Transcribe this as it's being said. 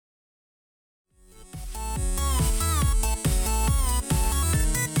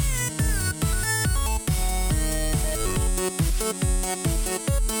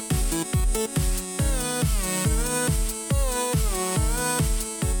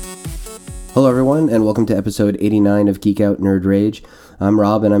Hello, everyone, and welcome to episode 89 of Geek Out Nerd Rage. I'm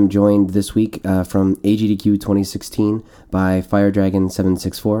Rob, and I'm joined this week from AGDQ 2016 by Fire Dragon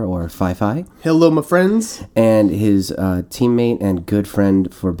 764, or Fi-Fi. Hello, my friends. And his teammate and good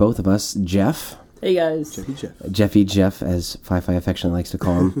friend for both of us, Jeff. Hey, guys. Jeffy Jeff, as Fi-Fi affectionately likes to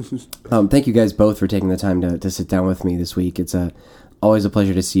call him. Thank you guys both for taking the time to sit down with me this week. It's always a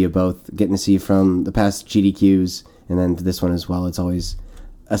pleasure to see you both, getting to see you from the past GDQs and then to this one as well. It's always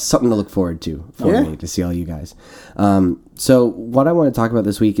something to look forward to for me, to see all you guys. So what I want to talk about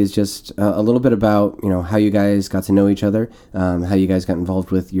this week is just a little bit about, how you guys got to know each other, how you guys got involved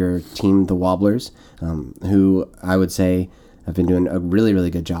with your team, the Wobblers, who I would say have been doing a really, really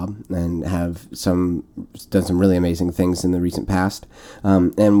good job and have done some really amazing things in the recent past,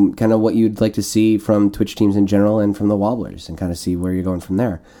 and kind of what you'd like to see from Twitch teams in general and from the Wobblers, and kind of see where you're going from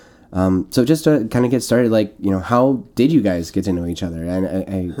there. So just to kind of get started, how did you guys get to know each other? And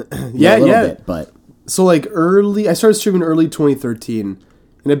a little bit, but so I started streaming early 2013,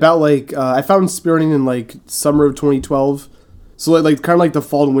 and about I found speedrunning in summer of 2012. So kind of like the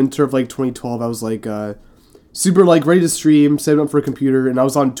fall and winter of 2012, I was super ready to stream, set up for a computer, and I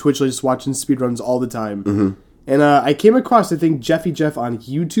was on Twitch just watching speedruns all the time. Mm-hmm. And I came across, I think, Jeffy Jeff on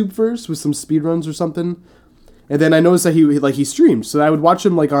YouTube first with some speedruns or something. And then I noticed that he streamed, so I would watch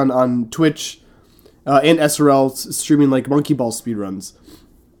him on Twitch and SRL streaming Monkey Ball speedruns.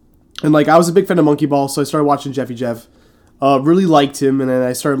 And I was a big fan of Monkey Ball, so I started watching Jeffy Jeff. Really liked him, and then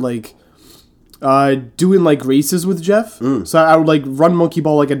I started doing races with Jeff. So I would run Monkey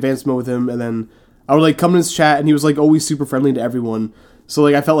Ball advanced mode with him, and then I would come in his chat, and he was always super friendly to everyone. So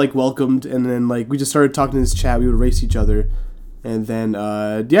I felt welcomed, and then we just started talking in his chat. We would race each other. And then,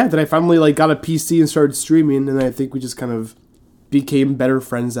 then I finally, got a PC and started streaming, and I think we just kind of became better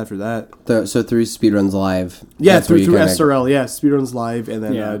friends after that. So through Speedruns Live? Yeah, through SRL, Speedruns Live, and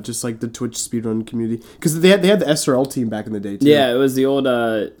then just, the Twitch speedrun community. Because they had the SRL team back in the day, too. Yeah, it was the old,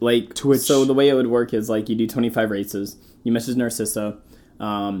 Twitch. So the way it would work is, you do 25 races, you message Narcissa,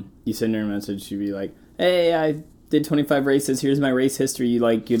 you send her a message, you'd be like, hey, I did 25 races, here's my race history. You'd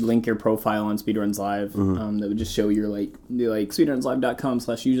link your profile on Speedruns Live. That would just show your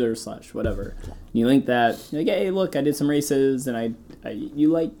speedrunslive.com/user/whatever. You link that, you're hey, look, I did some races, and you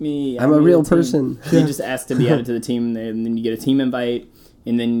like me. I'm a real person. You just ask to be added to the team, and then you get a team invite,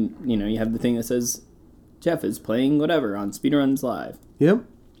 and then you have the thing that says Jeff is playing whatever on Speedruns Live. Yep.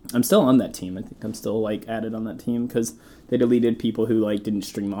 I'm still on that team. I think I'm still added on that team because they deleted people who didn't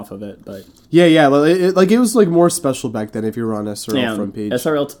stream off of it. But yeah, it was more special back then if you were on SRL front page.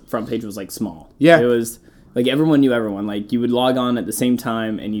 SRL front page was small. Yeah, it was everyone knew everyone. You would log on at the same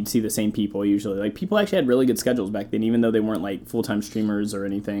time and you'd see the same people usually. People actually had really good schedules back then, even though they weren't full time streamers or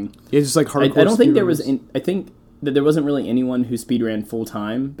anything. Yeah, just hardcore. I don't think there was. I think that there wasn't really anyone who speedran full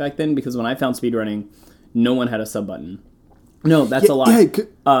time back then because when I found speedrunning, no one had a sub button. No, that's a lie.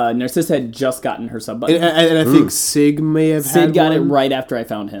 Narcissa had just gotten her sub button. And I think Sig may have had Sig got one. it right after I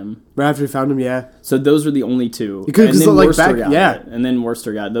found him. Right after you found him, yeah. So those were the only two. Because then Worcester got it. And then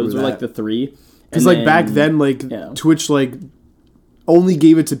Worcester got it. Those were the three. Because back then, Twitch only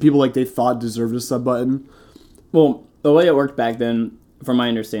gave it to people they thought deserved a sub button. Well, the way it worked back then, from my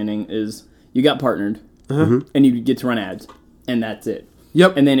understanding, is you got partnered, and you get to run ads, and that's it.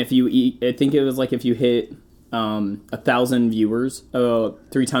 Yep. And then if you I think it was if you hit 1,000 viewers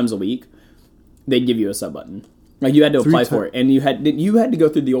 3 times a week, they'd give you a sub button. You had to apply for it, and you had to go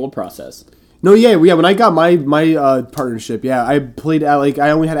through the old process. No, yeah. When I got my partnership, I played at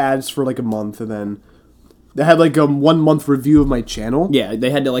I only had ads for a month, and then they had a 1 month review of my channel. Yeah, they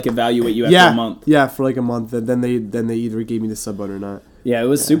had to evaluate you after a month. Yeah, for a month, and then they either gave me the sub button or not. Yeah, it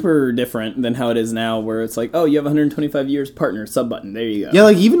was super different than how it is now, where it's oh, you have 125 viewers, partner, sub button, there you go. Yeah,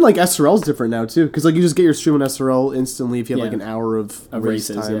 even SRL's different now, too, because you just get your stream on SRL instantly if you have an hour of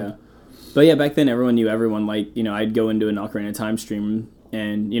race races, time. Yeah. But yeah, back then everyone knew everyone, I'd go into an Ocarina of Time stream,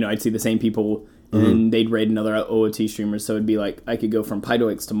 and, I'd see the same people, and then they'd raid another OOT streamer, so it'd be I could go from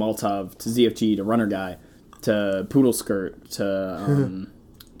Pydoix to Molotov, to ZFG, to Runner Guy, to Poodle Skirt, to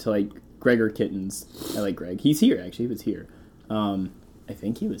Gregor Kittens. I like Greg. He's here, actually, he was here. I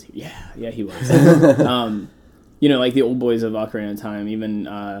think he was here. Yeah, he was. The old boys of Ocarina of Time,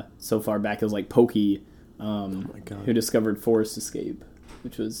 even so far back as Pokey, who discovered Forest Escape,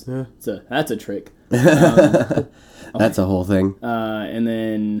 which was that's a trick. That's a whole thing. And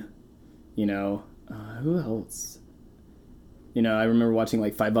then, who else? I remember watching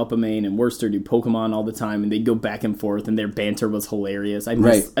 5UP and Worcester do Pokemon all the time, and they'd go back and forth, and their banter was hilarious. I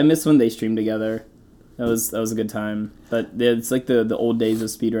miss when they streamed together. That was a good time. But it's the old days of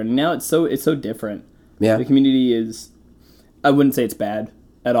speedrunning. Now it's so different. Yeah. The community is, I wouldn't say it's bad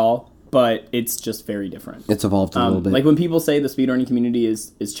at all. but it's just very different. It's evolved a little bit. Like when people say the speedrunning community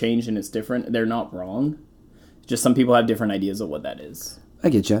is changed and it's different, they're not wrong. Just some people have different ideas of what that is. I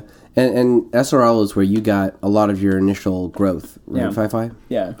get you. And SRL is where you got a lot of your initial growth, right, Yeah. Fi-Fi?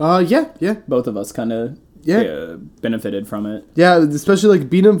 Yeah. Yeah. Both of us kind of benefited from it. Yeah, especially like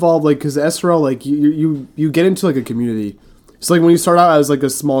being involved, like because SRL, like you get into like a community. So like when you start out as like a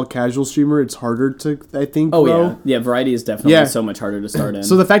small casual streamer, it's harder to I think. Oh grow. yeah, variety is definitely Yeah. so much harder to start in.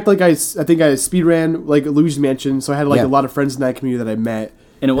 So the fact like I think I speedran like Luigi's Mansion, so I had like Yeah. a lot of friends in that community that I met.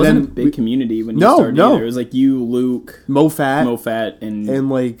 and it wasn't then a big community when you No, started. no. Either. It was like you, Luke, MoFat MoFat, and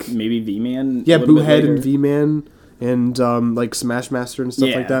like maybe V-Man. yeah, a little bit Boohead later. and V-Man and like Smash Master and stuff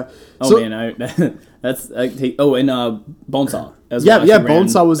Yeah. like that. Oh So- man, that's and Bonesaw. as Yeah, well. yeah, He ran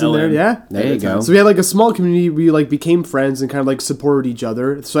Bonesaw was in there. LM. Yeah, There you go. So we had like a small community. We like became friends and kind of like supported each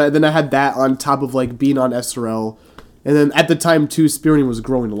other. So then I had that on top of like being on SRL, and then at the time too, spearrunning was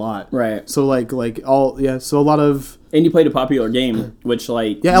growing a lot. Right. So so a lot of And you played a popular game, which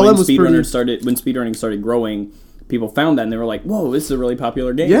Yeah, LM was pretty- when speedrunning started growing, people found that and they were like, "Whoa, this is a really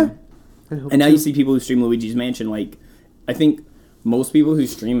popular game." yeah. And now you see people who stream Luigi's Mansion. Like, I think most people who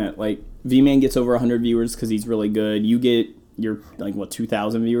stream it, like V-Man gets over 100 viewers because he's really good. You get your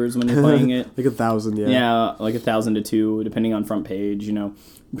 2,000 viewers when you're playing it. like 1,000. Yeah. Yeah, like 1,000 to 2, depending on front page.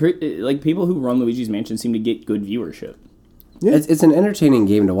 Like people who run Luigi's Mansion seem to get good viewership. Yeah. It's an entertaining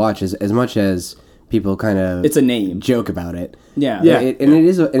game to watch as much as people kind of It's a name. joke about it. Yeah. Yeah. It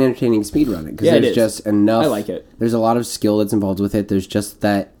is an entertaining speedrunning because Yeah, it there's is. just enough. I like it. There's a lot of skill that's involved with it. There's just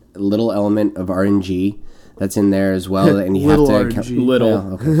that little element of RNG that's in there as well, and you have Little to RNG. account. Little.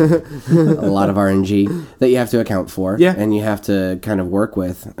 Well, okay. A lot of RNG that you have to account for, Yeah. and you have to kind of work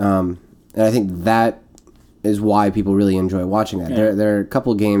with. And I think that is why people really enjoy watching that. Yeah. There are a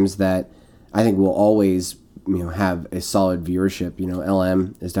couple games that I think will always have a solid viewership.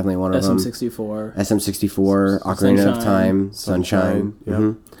 LM is definitely one of them. SM64. SM64, Ocarina of Sunshine. Time, Sunshine. Yeah.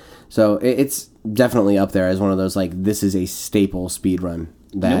 Mhm. So it's definitely up there as one of those, like, this is a staple speedrun.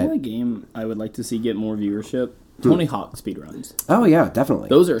 You That know what game I would like to see get more viewership? Tony Hawk speedruns. Oh, yeah, definitely.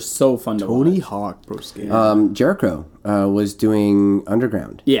 Those are so fun to Tony watch. Hawk, bro. Game. Jericho was doing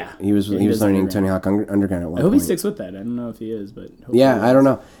Underground. Yeah. He was does learning Underground. Tony Hawk Underground at one I hope point. he sticks with that. I don't know if he is, but hopefully Yeah, he I is. don't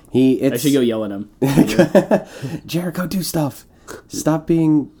know. I should go yell at him. Jericho, do stuff. Stop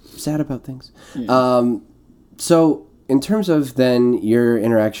being sad about things. So, in terms of then your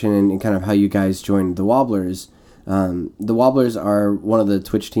interaction and kind of how you guys joined the Wobblers are one of the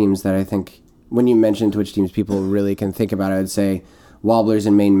Twitch teams that I think, when you mention Twitch teams, people really can think about. I would say Wobblers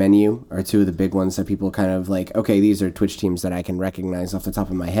and Main Menu are two of the big ones that people kind of like, okay, these are Twitch teams that I can recognize off the top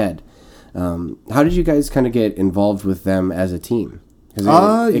of my head. How did you guys kind of get involved with them as a team? Because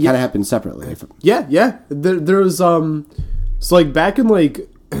it kind of happened separately. Yeah. There was so like back in like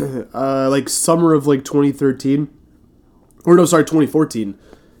like summer of like 2013, or no, sorry, 2014.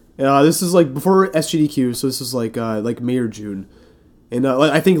 This is like before SGDQ, so this is like May or June, and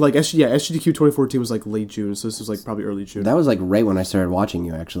I think like SGDQ 2014 was like late June, so this was like probably early June. That was like right when I started watching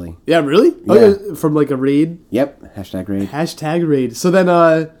you, actually. Yeah, really? Oh Yeah. yeah, from like a raid. Yep. #raid. Hashtag raid. So then,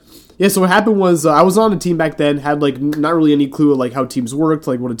 yeah. So what happened was I was on a team back then. Had like not really any clue of like how teams worked,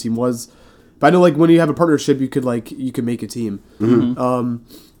 like what a team was. But I know like when you have a partnership, you could make a team.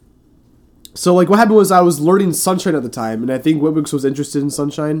 So like what happened was I was learning Sunshine at the time, and I think Witwix was interested in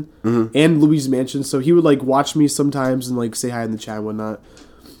Sunshine and Luigi's Mansion, so he would like watch me sometimes and like say hi in the chat and whatnot.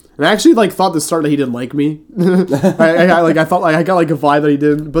 And I actually like thought at the start that he didn't like me. I thought like I got like a vibe that he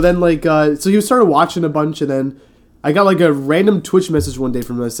didn't. But then like so he started watching a bunch, and then I got like a random Twitch message one day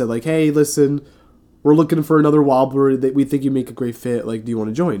from him that said like, "Hey, listen, we're looking for another wobbler that we think you make a great fit. Like, do you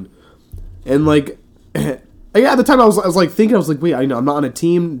want to join?" And like, yeah, at the time I was like thinking, I was like, wait, I'm not on a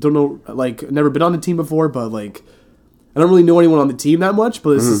team. Don't know, like, never been on a team before, but like, I don't really know anyone on the team that much.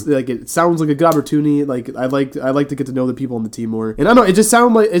 But this is like, it sounds like a good opportunity. Like, I like to get to know the people on the team more. And I don't know, it just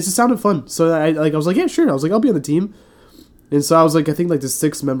sounded fun. So I was like, yeah, sure. I was like, I'll be on the team. And so I was like, I think like the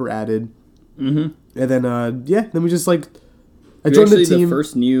 6th member added. And then then we just like, I You're joined the actually team. the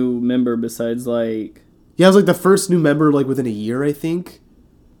first new member besides like. Yeah, I was like the first new member like within a year, I think.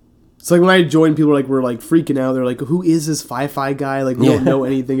 So like when I joined, people were like freaking out. They're like, "Who is this Fi-Fi guy? Like we don't know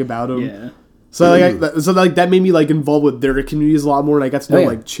anything about him." Yeah. So like that made me like involved with their communities a lot more, and I got to know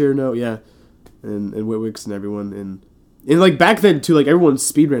like Cheerno, and Witwix and everyone, and like back then too, like everyone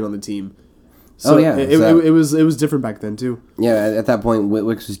speedran on the team. So it was different back then too. Yeah, at that point,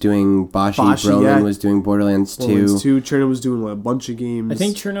 Witwix was doing Bashi, Broman yeah. was doing Borderlands 2. Borderlands 2, Cheerno was doing like, a bunch of games. I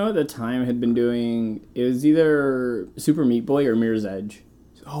think Cherno at the time had been doing. It was either Super Meat Boy or Mirror's Edge.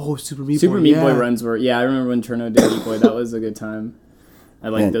 Oh, Super Meat Boy. Super Meat Boy runs were. Yeah, I remember when Cherno did Meat Boy. That was a good time. I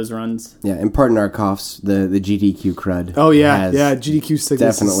like And- those runs. Yeah, and pardon our coughs, the GDQ crud. Oh yeah, has- yeah. GDQ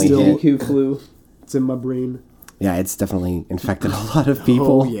sickness definitely is still, GQ flu. it's in my brain. Yeah, it's definitely infected a lot of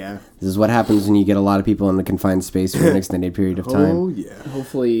people. Oh yeah. This is what happens when you get a lot of people in a confined space for an extended period of time. Oh yeah.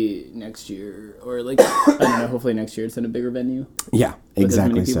 Hopefully next year, or like I don't know. Hopefully next year it's in a bigger venue. Yeah, With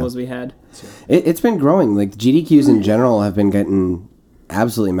exactly as many people so. as we had. It's been growing. Like GDQs in general have been getting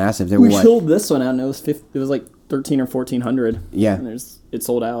absolutely massive. They were We what? sold this one out, and it was like 1,300 or 1,400. Yeah. And it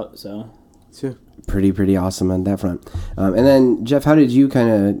sold out. So Yeah. Pretty awesome on that front. And then Jeff, how did you kind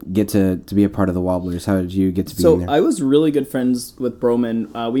of get to be a part of the Wobblers? How did you get to be in So there? I was really good friends with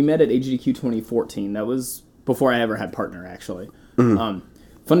Broman. We met at AGDQ 2014. That was before I ever had partner, actually.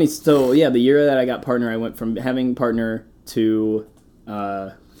 Funny, so yeah, the year that I got partner, I went from having partner to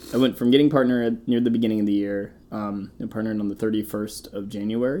I went from getting partner near the beginning of the year and partnered on the 31st of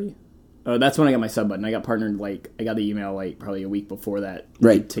January. That's when I got my sub button. I got partnered I got the email probably a week before that.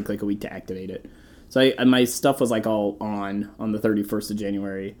 Right. It took like a week to activate it. So my stuff was all on the 31st of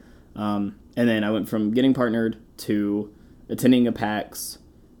January. And then I went from getting partnered to attending a PAX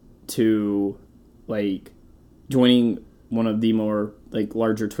to joining one of the more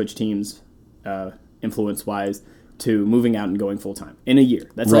larger Twitch teams, influence wise, to moving out and going full time in a year.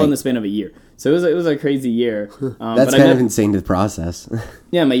 That's all Right. in the span of a year. So it was a crazy year. That's but kind of insane to process.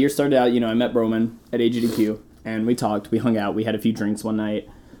 yeah, my year started out, I met Broman at AGDQ, and we talked, we hung out, we had a few drinks one night.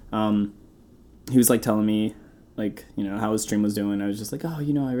 He was telling me, how his stream was doing. I was just oh,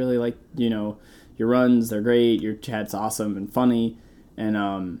 I really like, your runs, they're great, your chat's awesome and funny.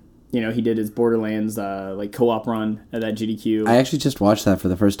 And, he did his Borderlands, co-op run at that GDQ. I actually just watched that for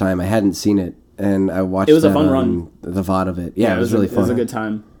the first time. I hadn't seen it, and I watched It was a that fun on run. the VOD of it. Yeah, it was really fun. It was a good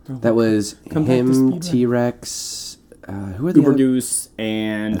time. That was Come back to him, speed run. T-Rex, who are the Uber other? Goose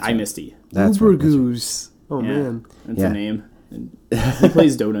and iMisty. That's Uber right, that's right. Goose. Oh Yeah, man. that's Yeah. the name. And he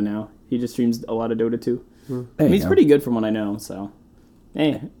plays Dota now. He just streams a lot of Dota too. There you He's go. pretty good from what I know, so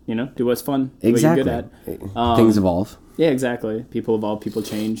hey, do what's fun. Do Exactly. what you're good at. Things evolve. Yeah, exactly. People evolve, people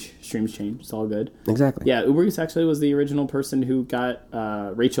change, streams change. It's all good. Exactly. Yeah, Uber Goose actually was the original person who got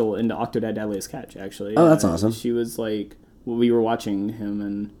Rachel into Octodad Deadliest Catch, actually. Oh, that's awesome. She was we were watching him,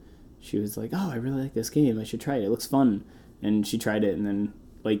 and she was oh, I really like this game. I should try it. It looks fun. And she tried it, and then,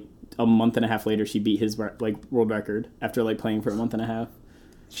 a month and a half later, she beat his, world record after, playing for a month and a half.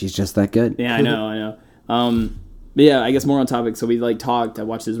 She's just that good. Yeah, I know. But yeah, I guess more on topic. So we talked. I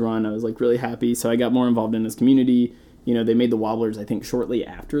watched his run. I was really happy. So I got more involved in his community. They made the Wobblers, I think, shortly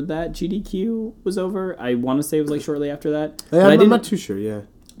after that GDQ was over. I want to say it was shortly after that. Yeah, But I'm not too sure. Yeah.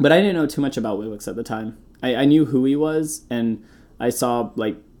 But I didn't know too much about Witwix at the time. I knew who he was, and I saw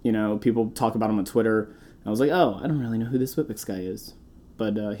people talk about him on Twitter. I was oh, I don't really know who this Witwix guy is,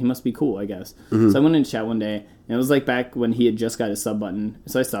 but he must be cool, I guess. So I went in chat one day, and it was back when he had just got his sub button.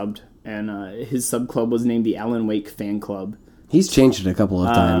 So I subbed, and his sub club was named the Alan Wake Fan Club. He's changed it a couple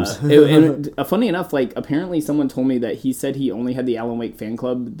of times. Funny enough, apparently someone told me that he said he only had the Alan Wake Fan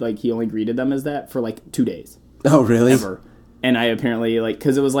Club, he only greeted them as that for 2 days. Oh, really? Ever. And I apparently,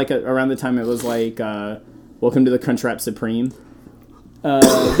 because it was around the time it was Welcome to the Crunchwrap Supreme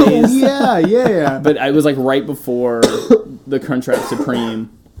days. Yeah. But I was right before the Crunchwrap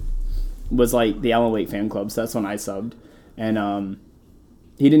Supreme was the Alan Wake Fan Club, so that's when I subbed. And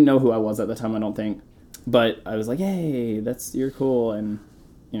he didn't know who I was at the time, I don't think. But I was hey, you're cool, and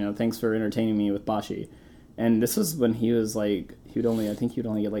thanks for entertaining me with Bashi. And this was when he was I think he would only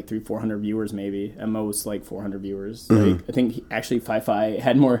get 300-400 viewers, maybe at most 400 viewers. Mm-hmm. I think actually Fi-Fi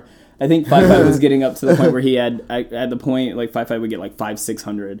had more. I think Fi-Fi was getting up to the point where he had at the point Fi-Fi would get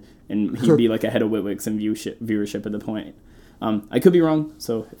 500-600, and he'd be ahead of Witwix in viewership at the point. I could be wrong,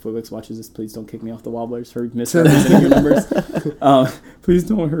 so if Witwix watches this, please don't kick me off the Wobblers for misrepresenting your numbers. Please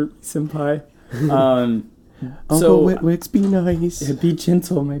don't hurt me, senpai. Uncle Witwix, be nice. Be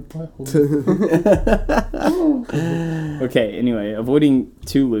gentle, my butthole. Okay, anyway, avoiding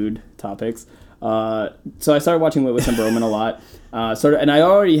too lewd topics. So I started watching Witwix and Broman a lot. And I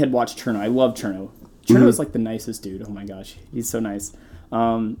already had watched Cherno. I love Cherno. Cherno is the nicest dude. Oh my gosh, he's so nice.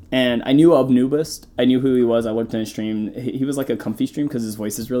 And I knew of Nubist. I knew who he was. I looked in his stream. He was a comfy stream because his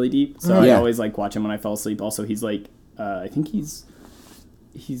voice is really deep. So I always watch him when I fell asleep. Also, he's I think he's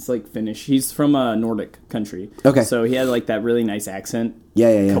Finnish. He's from a Nordic country. Okay. So he had that really nice accent.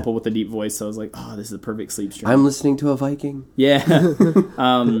 Yeah. Coupled with a deep voice. So I was oh, this is a perfect sleep stream. I'm listening to a Viking. Yeah.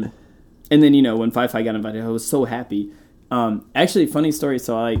 And then, when Fi-Fi got invited, I was so happy. Actually, funny story.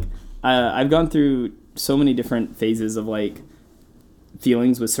 So, I've gone through so many different phases of,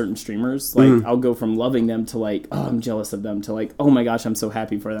 feelings with certain streamers. Like I'll go from loving them to like, oh, I'm jealous of them to like, oh my gosh, I'm so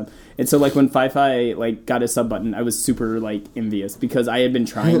happy for them. And so like when Fi like got his sub button, I was super like envious because I had been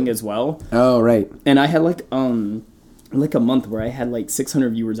trying as well. Oh, right. And I had like a month where I had like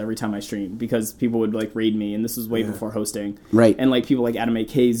 600 viewers every time I streamed because people would like raid me, and this was way before hosting. Right. And like people like Adam AK,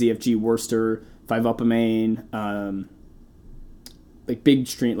 ZFG, Worcester, 5upamain, like big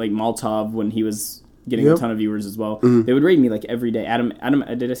stream like Maltov when he was getting a ton of viewers as well. They would raid me like every day. Adam,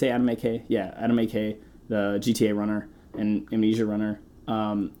 did I say Adam AK? Yeah, Adam AK, the GTA runner and Amnesia runner.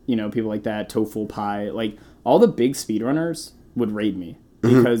 You know, people like that, Tofu Pi, like all the big speedrunners would raid me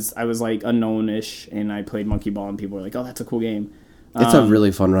because I was like unknown-ish and I played Monkey Ball and people were like, oh, that's a cool game. It's a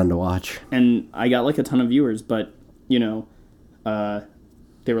really fun run to watch. And I got like a ton of viewers, but you know,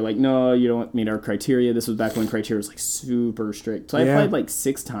 they were like, no, you don't meet our criteria. This was back when criteria was like super strict. So I played like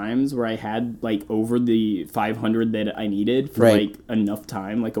 6 times where I had like over the 500 that I needed for like enough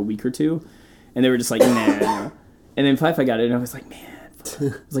time, like a week or two. And they were just like, nah. And then Fi got it and I was like, man, I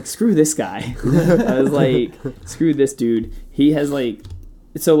was like, screw this guy. I was like, screw this dude. He has like,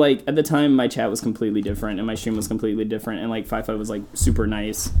 so like at the time my chat was completely different and my stream was completely different. And like Fi was like super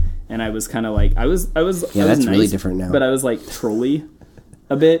nice. And I was kind of like, I was that's nice, really different now. But I was like trolly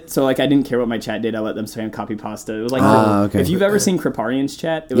a bit, so like I didn't care what my chat did. I let them spam copy pasta. It was like if you've ever seen Kriparian's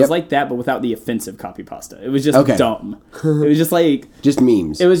chat, it was like that, but without the offensive copy pasta. It was just dumb. It was just like just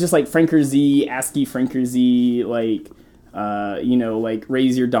memes. It was just like Franker Z, ASCII Franker Z, like you know, like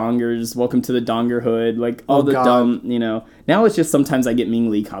raise your dongers, welcome to the donger hood, like all dumb, you know. Now it's just sometimes I get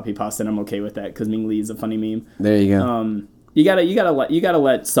Ming Lee copy pasta and I'm okay with that because Ming Lee is a funny meme. There you go. You gotta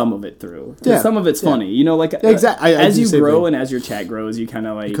let some of it through. Some of it's funny, you know. Like exactly. As you grow and as your chat grows, you kind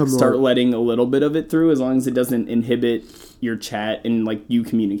of like start letting a little bit of it through, as long as it doesn't inhibit your chat and like you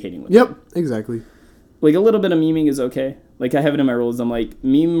communicating with. Yep, exactly. Like a little bit of memeing is okay. Like I have it in my rules. I'm like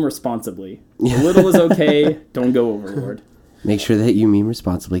meme responsibly. A little is okay. Don't go overboard. Make sure that you meme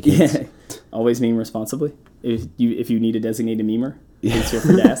responsibly, kids. Yeah, always meme responsibly. If you need a designated memer, please feel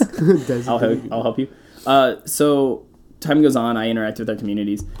free to ask. I'll help you. So. Time goes on, I interact with our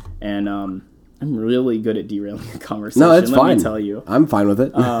communities, and I'm really good at derailing a conversation. No, that's fine. Let me tell you. I'm fine with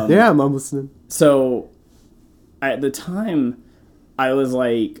it. Yeah, I'm listening. So, at the time, I was,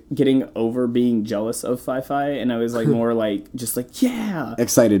 like, getting over being jealous of Fi, and I was, like, more, like, just, like, yeah.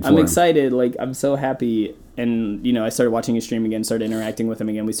 Excited for I'm him. excited. Like, I'm so happy. And, you know, I started watching his stream again, started interacting with him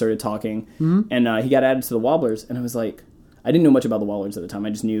again. We started talking, and he got added to the Wobblers, and I was, like, I didn't know much about the Wobblers at the time. I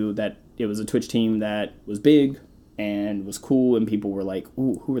just knew that it was a Twitch team that was big, and was cool, and people were like,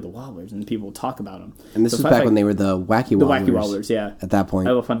 "Ooh, who are the Wobblers?" And people would talk about them. And this was back when they were the Wacky Wobblers. The Wacky Wobblers, yeah. At that point,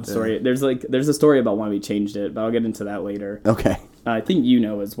 I have a fun story. There's a story about why we changed it, but I'll get into that later. Okay. I think you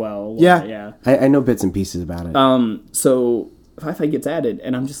know as well. Yeah. I know bits and pieces about it. So Fi gets added,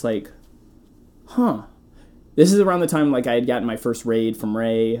 and I'm just like, huh. This is around the time like I had gotten my first raid from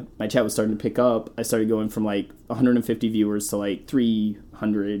Ray. My chat was starting to pick up. I started going from like 150 viewers to like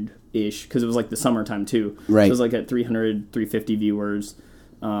 300-ish because it was like the summertime too. Right. So it was like at 300, 350 viewers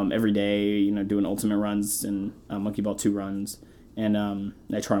every day, you know, doing Ultimate runs and Monkey Ball 2 runs and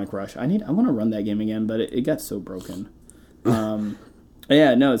Nitronic Rush. I want to run that game again, but it got so broken.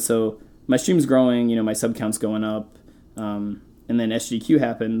 Yeah, no, so my stream's growing, you know, my sub count's going up, and then SGQ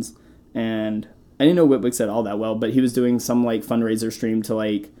happens, and I didn't know Whitwick said all that well, but he was doing some like fundraiser stream to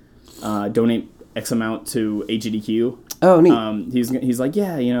like donate X amount to HGDQ. Oh, neat. He's like,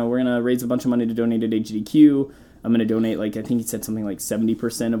 yeah, you know, we're gonna raise a bunch of money to donate to HGDQ. I'm gonna donate like I think he said something like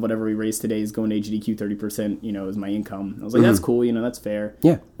 70% of whatever we raise today is going to HGDQ. 30%, you know, is my income. I was like, that's cool. You know, that's fair.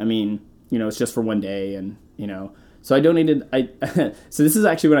 Yeah. I mean, you know, it's just for one day, and you know. So I donated. So this is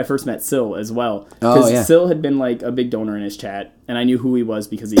actually when I first met Sil as well. Because Sil had been like a big donor in his chat, and I knew who he was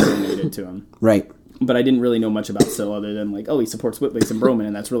because he donated to him. Right. But I didn't really know much about Sil other than like, oh, he supports Whitwigs and Broman,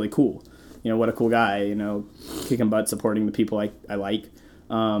 and that's really cool. You know, what a cool guy. You know, kicking butt, supporting the people I like.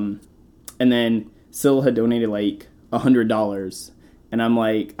 And then Sil had donated like $100, and I'm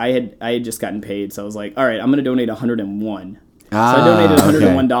like, I had just gotten paid, so I was like, all right, I'm gonna donate 101. So I donated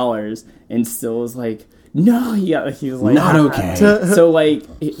 $101, and Sil was like, no, he was like, not okay. So like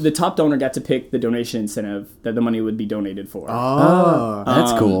the top donor got to pick the donation incentive that the money would be donated for. Oh,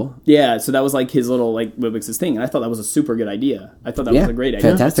 that's cool. Yeah, so that was like his little like Wibix's thing, and I thought that was a super good idea. I thought that was a great idea.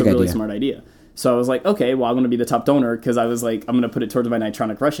 Fantastic It's a really idea. smart idea. So I was like, okay, well I'm gonna be the top donor because I was like, I'm gonna put it towards my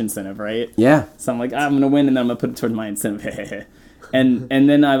Nitronic Rush incentive, right? Yeah. So I'm like, I'm gonna win, and then I'm gonna put it towards my incentive. And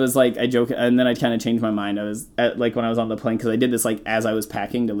then I was like, I joke, and then I kind of changed my mind. I was at, like when I was on the plane because I did this like as I was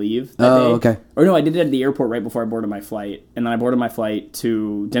packing to leave. That day. Okay. Or no, I did it at the airport right before I boarded my flight, and then I boarded my flight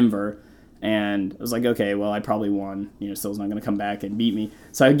to Denver, And I was like, okay, well, I probably won. Sill's not going to come back and beat me.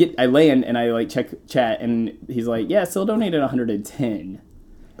 So I land and I like check chat, and he's like, yeah, Sill donated 110.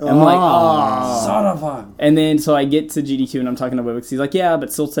 I'm like, oh. Son of a... And then so I get to GDQ and I'm talking to Wibix. He's like, yeah,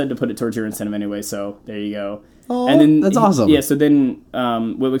 but Sill said to put it towards your incentive anyway, so there you go. Oh, and then that's awesome. Yeah, so then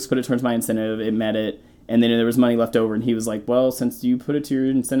Wibix put it towards my incentive. It met it. And then there was money left over, and he was like, well, since you put it to your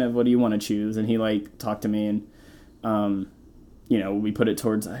incentive, what do you want to choose? And he like talked to me, and we put it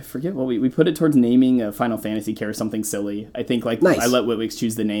towards, I forget what we put it towards naming a Final Fantasy character, something silly. I think like nice. I let Witwix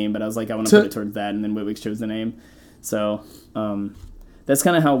choose the name, but I was like, I want to put it towards that, and then Witwix chose the name. So that's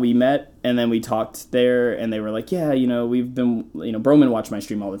kind of how we met, and then we talked there, and they were like, yeah, we've been, Broman watched my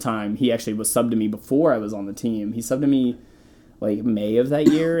stream all the time. He actually was subbed to me before I was on the team. He subbed to me like May of that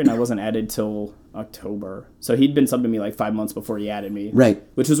year, and I wasn't added till October. So he'd been subbed to me like 5 months before he added me. Right.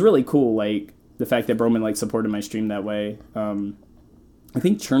 Which was really cool, like the fact that Broman like supported my stream that way. I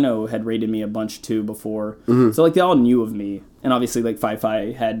think Cherno had rated me a bunch too before. Mm-hmm. So like they all knew of me. And obviously like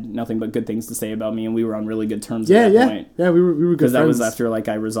Fi had nothing but good things to say about me, and we were on really good terms at that point. Yeah, we were good because that friends. was after like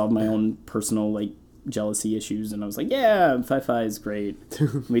I resolved my own personal like jealousy issues, and I was like, yeah, Fi is great.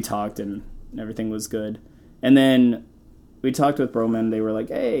 We talked and everything was good. And then we talked with Broman. They were like,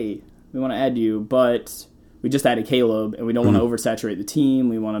 hey, we want to add you, but we just added Caleb, and we don't want to oversaturate the team.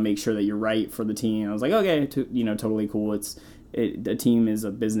 We want to make sure that you're right for the team. I was like, okay, totally cool. A team is a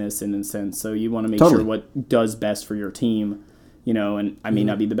business in a sense, so you want to make sure what does best for your team, and I may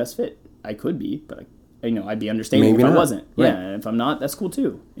not be the best fit. I could be, but I'd be understanding if I wasn't. Right. Yeah, if I'm not, that's cool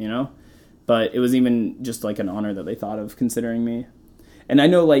too, But it was even just like an honor that they thought of considering me. And I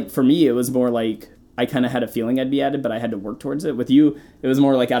know, like, for me, it was more like I kind of had a feeling I'd be added, but I had to work towards it. With you, it was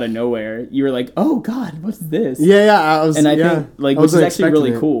more like out of nowhere. You were like, "Oh God, what's this?" Yeah, I was, and I think like which is actually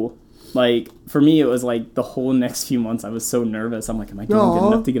really it. cool. Like for me, it was like the whole next few months I was so nervous. I'm like, am I doing good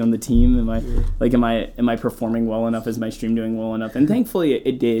enough to get on the team? Am I performing well enough? Is my stream doing well enough? And thankfully,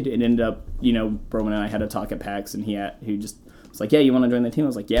 it did. It ended up, Broman and I had a talk at PAX, and he just was like, "Yeah, you want to join the team?" I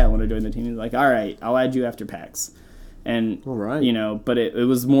was like, "Yeah, I want to join the team." He's like, "All right, I'll add you after PAX." And all right. But it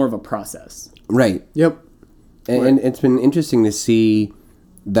was more of a process. Right. Yep. And it's been interesting to see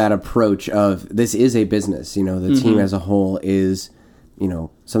that approach of this is a business. The team as a whole is,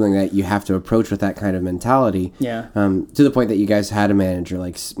 something that you have to approach with that kind of mentality. Yeah. To the point that you guys had a manager,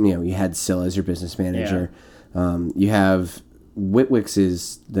 like, you had Sill as your business manager. Yeah. You have Witwix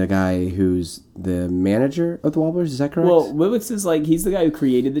is the guy who's the manager of the Wobblers. Is that correct? Well, Witwix is like, he's the guy who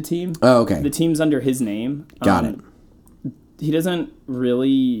created the team. Oh, okay. The team's under his name. Got it. He doesn't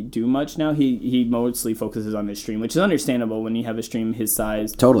really do much now. He mostly focuses on his stream, which is understandable when you have a stream his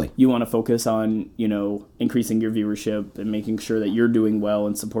size. Totally. You want to focus on, increasing your viewership and making sure that you're doing well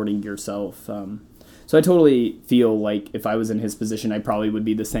and supporting yourself. So I totally feel like if I was in his position, I probably would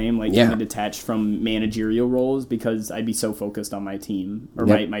be the same, like kind of detached from managerial roles because I'd be so focused on my team or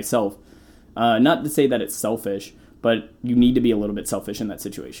myself. Not to say that it's selfish, but you need to be a little bit selfish in that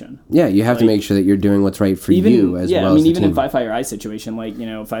situation. Yeah, you have to make sure that you're doing what's right for you as well as the even team. in Fi-Fi or I situation, like,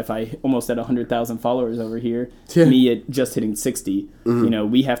 Fi-Fi almost at 100,000 followers over here, me at just hitting 60,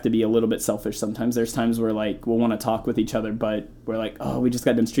 we have to be a little bit selfish sometimes. There's times where, like, we'll want to talk with each other, but we're like, oh, we just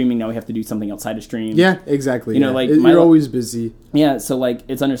got done streaming, now we have to do something outside of stream. Yeah, exactly. You're always busy. Yeah, so, like,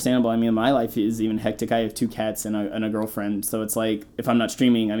 it's understandable. I mean, my life is even hectic. I have 2 cats and a girlfriend, so it's like, if I'm not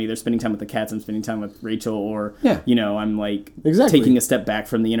streaming, I'm either spending time with the cats, I'm spending time with Rachel, or, I'm, like, taking a step back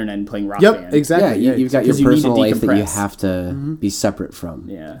from the internet and playing Rock Band. Yep, exactly. Yeah, you've got your personal life that you have to be separate from.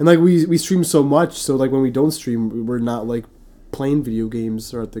 Yeah. And, like, we stream so much, so, like, when we don't stream, we're not, like, playing video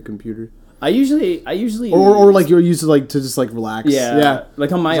games or at the computer. I usually or like you're used to like to just like relax. Yeah.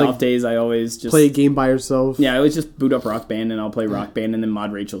 Like on my off days, I always just play a game by yourself. Yeah, I always just boot up Rock Band and I'll play Rock Band and then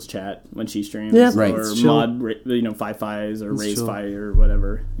mod Rachel's chat when she streams. Yeah, right. Or mod Fi-Fi's or Raise Fire or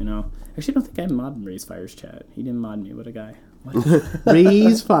whatever. Actually, I don't think I mod Raise Fire's chat. He didn't mod me. What a guy.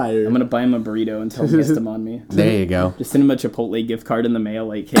 Raise Fire. I'm gonna buy him a burrito and tell him he has to mod me. There you go. Just send him a Chipotle gift card in the mail,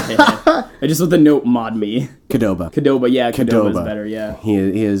 like, hey. I just with the note, mod me. Kadoba, yeah, Kadoba's better, yeah. He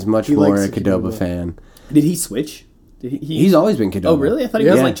is much more a Kadoba fan. Did he switch? He's always been Kadoba. Oh, really? I thought he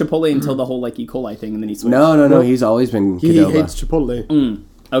was like Chipotle until the whole like E. coli thing, and then he switched. No. He's always been Kadoba. He hates Chipotle.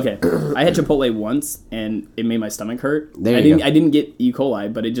 Okay, I had Chipotle once, and it made my stomach hurt. I didn't get E.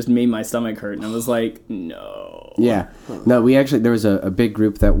 coli, but it just made my stomach hurt, and I was like, no. Yeah. No, there was a big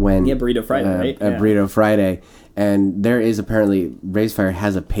group that went... Yeah, Burrito Friday, right? Burrito Friday, and there is apparently... Raisefire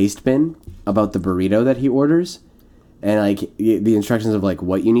has a paste bin about the burrito that he orders, and, like, the instructions of, like,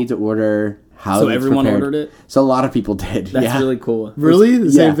 what you need to order... So everyone ordered it? So a lot of people did. That's really cool. Really?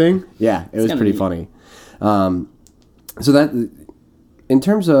 The same thing? Yeah, it was pretty funny. So that... In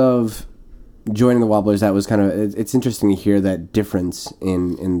terms of joining the Wobblers, that was kind of, it's interesting to hear that difference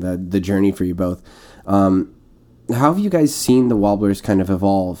in the journey for you both. How have you guys seen the Wobblers kind of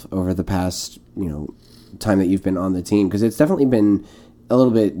evolve over the past, time that you've been on the team? Because it's definitely been a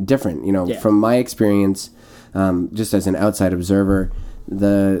little bit different, from my experience, just as an outside observer.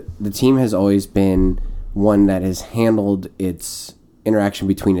 The team has always been one that has handled its interaction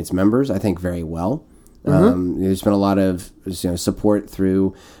between its members, I think, very well. There's been a lot of support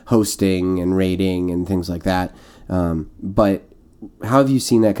through hosting and rating and things like that. But how have you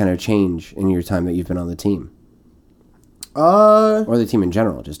seen that kind of change in your time that you've been on the team? Or the team in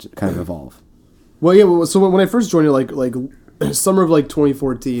general, just kind of evolve? Well, yeah. So when I first joined it, like summer of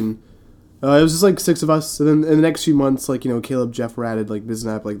 2014, it was just 6 of us. And then in the next few months, Caleb, Jeff were added,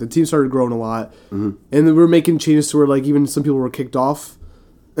 Biznap, the team started growing a lot. And then we were making changes to where even some people were kicked off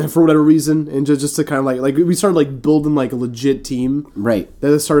for whatever reason, and just to kind of we started building a legit team. Right.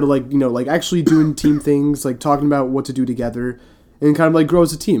 That started actually doing team things, talking about what to do together, and kind of grow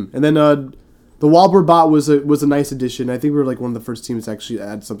as a team. And then the Wobbler bot was a nice addition. I think we were one of the first teams to actually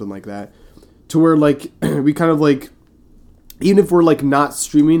add something like that, to where we kind of even if we're not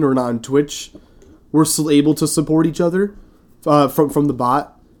streaming or not on Twitch, we're still able to support each other from the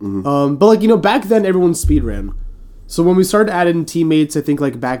bot. But back then everyone speed ran. So when we started adding teammates, I think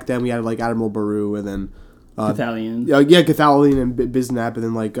back then we had Admiral Baru and then Cathalion. Cathalion and Biznap,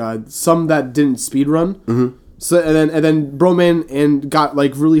 and then some that didn't speed run. So and then Broman and got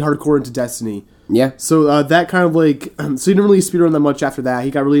really hardcore into Destiny. Yeah. So that kind of so he didn't really speed run that much after that.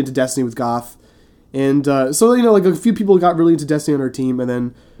 He got really into Destiny with Goth. And so a few people got really into Destiny on our team, and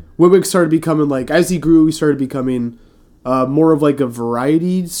then Wibwick started becoming as he grew, he started becoming more of a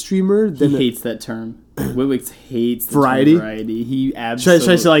variety streamer. He hates that term. Wibwick hates the variety. Term variety. He absolutely.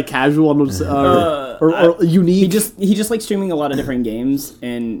 Should I say casual or unique? He just likes streaming a lot of different games,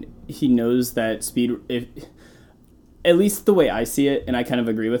 and he knows that at least the way I see it, and I kind of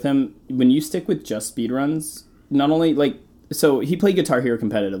agree with him. When you stick with just speedruns, not only so he played Guitar Hero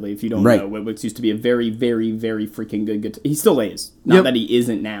competitively. If you don't know, Wibwick used to be a very, very, very freaking good guitar. He still is. Not that he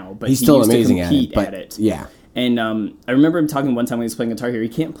isn't now, but he's he still used amazing to compete at it. Yeah. And I remember him talking one time when he was playing Guitar Hero. He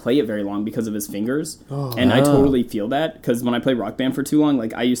can't play it very long because of his fingers. And I totally feel that, because when I play Rock Band for too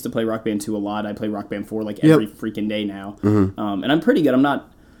long, I used to play Rock Band 2 a lot. I play Rock Band 4 every freaking day now. And I'm pretty good. I'm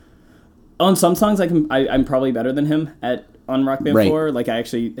not... On some songs, I'm probably better than him on Rock Band 4. I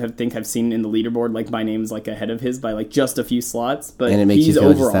actually think I've seen in the leaderboard, my name's ahead of his by just a few slots. But and it makes he's you feel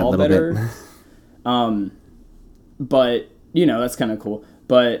overall just that little better. Bit. But, that's kind of cool.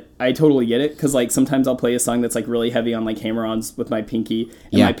 But I totally get it, because sometimes I'll play a song that's really heavy on hammer-ons with my pinky,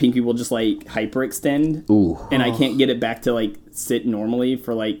 and my pinky will just hyperextend. Ooh. And I can't get it back to sit normally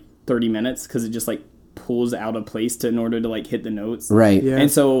for 30 minutes, because it just pulls out of place in order to hit the notes. Right. Yeah. And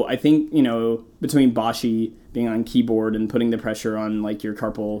so I think, between Boshi being on keyboard and putting the pressure on your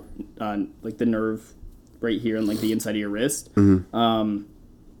carpal, the nerve right here and the inside of your wrist,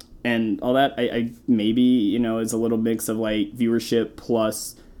 and all that, I maybe, is a little mix of viewership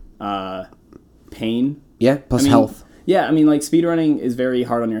plus pain. Yeah, plus health. Yeah, speedrunning is very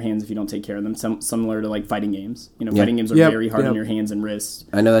hard on your hands if you don't take care of them, similar to fighting games. Fighting games are very hard on your hands and wrists.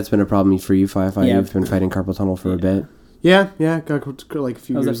 I know that's been a problem for you, Fi-Fi. You've been fighting carpal tunnel for a bit. Yeah, got a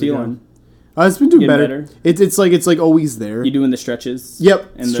few How's years that feeling? It's been doing better. It's always there. You doing the stretches?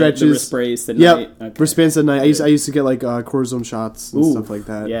 Yep, and stretches. The wrist brace at night? Yep, wrist bands at night. I used to get cortisone shots and stuff like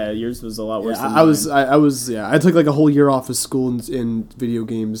that. Yeah, yours was a lot worse than mine. I took a whole year off of school in video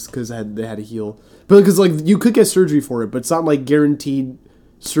games because they had to heal. But because you could get surgery for it, but it's not guaranteed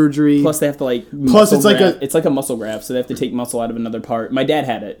surgery. Plus they have to Plus it's it's like a muscle graft, so they have to take muscle out of another part. My dad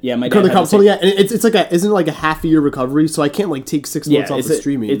had it. Yeah, my dad had it. So yeah, and it's isn't a half a year recovery, so I can't take 6 months off of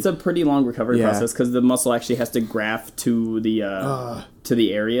streaming. It's a pretty long recovery process, because the muscle actually has to graft to the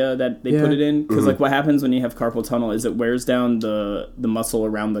area that they put it in. Because what happens when you have carpal tunnel is it wears down the muscle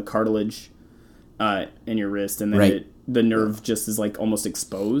around the cartilage in your wrist, and then the nerve just is almost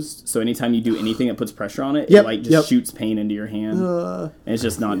exposed. So anytime you do anything that puts pressure on it, it shoots pain into your hand, and it's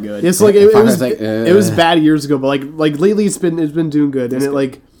just not good. Yeah, so it was bad years ago, but lately it's been doing good, and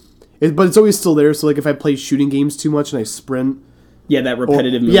but it's always still there. So if I play shooting games too much and I sprint, that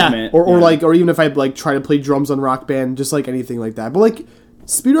repetitive movement, or even if I try to play drums on Rock Band, just anything like that. But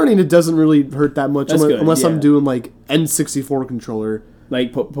speedrunning, it doesn't really hurt that much unless I'm doing N64 controller.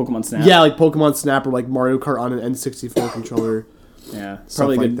 Pokemon Snap. Yeah, Pokemon Snap or Mario Kart on an N64 controller. Yeah,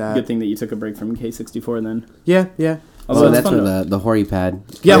 probably a good thing that you took a break from K64 then. Yeah. Although that's where the Hori Pad.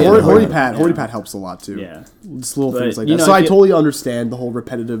 Yeah, Hori Pad helps a lot too. Yeah. Just little things like that. So I totally understand the whole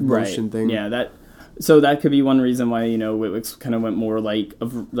repetitive motion thing. Yeah, so that could be one reason why, Witwick's kind of went more a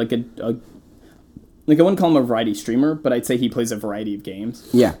like I wouldn't call him a variety streamer, but I'd say he plays a variety of games.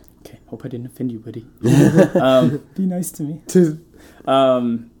 Yeah. Okay, hope I didn't offend you, buddy. Be nice to me.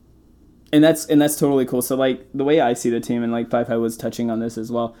 And that's totally cool. So like the way I see the team, and like Fi was touching on this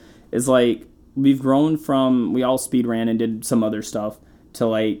as well, is like we've grown from we all speed ran and did some other stuff to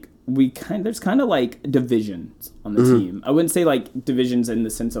like there's kind of like divisions on the team. I wouldn't say like divisions in the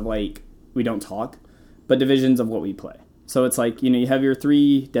sense of like we don't talk, but divisions of what we play. So it's like, you have your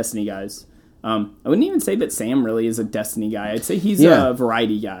 3 Destiny guys. I wouldn't even say that Sam really is a Destiny guy. I'd say he's a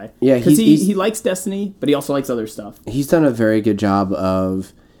variety guy. Yeah, because he likes Destiny, but he also likes other stuff. He's done a very good job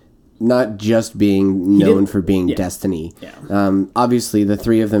of not just being known for being Destiny. Yeah. Obviously, the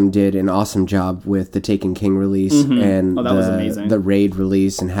 3 of them did an awesome job with the Taken King release and that was amazing. The Raid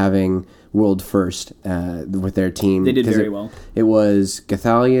release and having World First with their team. They did very well. It was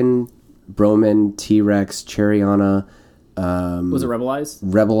Gathalion, Broman, T-Rex, Cheriana. Was it Rebel Eyes?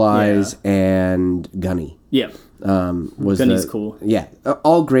 Rebel Eyes and Gunny. Yeah. Gunny's cool. Yeah.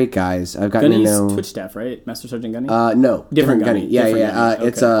 All great guys. I've gotten Gunny's to know... Twitch staff, right? Master Sergeant Gunny? No. Different Gunny. Yeah, Different Gunny. Okay.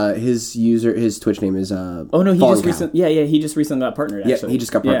 It's his Twitch name is Oh no, he just recently got partnered, actually. Yeah, he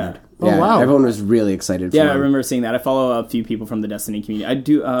just got partnered. Yeah. Oh wow. Everyone was really excited for him. I remember seeing that. I follow a few people from the Destiny community. I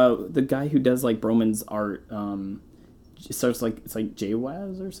do the guy who does like Broman's art starts like it's like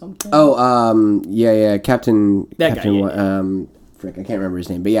JWaz or something. Oh, Captain That Captain guy, frick, I can't remember his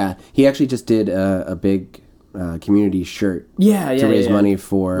name. But yeah, he actually just did a big community shirt to raise money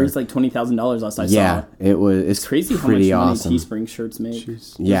for. Raised like $20,000 last I saw. Yeah, it's crazy how pretty much awesome. money Teespring shirts make.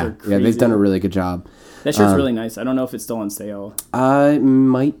 Yeah, they've done a really good job. That shirt's really nice. I don't know if it's still on sale. It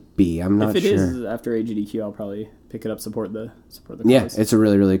might be. I'm not sure. If it is after AGDQ, I'll probably pick it up. Support the cause. Yeah, it's a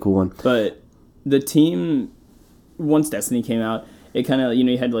really really cool one. But the team, once Destiny came out, it kind of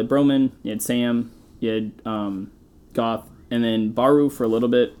you had like Broman, you had Sam, you had Goth. And then Baru for a little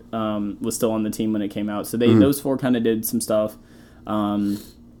bit was still on the team when it came out. So those 4 kind of did some stuff. You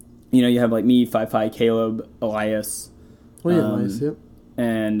have like me, Fi, Caleb, Elias. Oh yeah, Elias. Yep.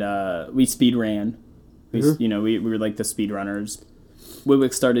 And we speed ran. We were like the speed runners.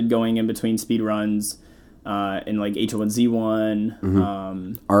 Wiwick started going in between speed runs in like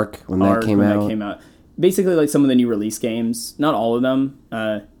H1Z1. Arc when that came out. Basically like some of the new release games. Not all of them.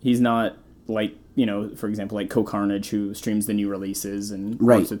 He's not like for example, like Co-Carnage, who streams the new releases and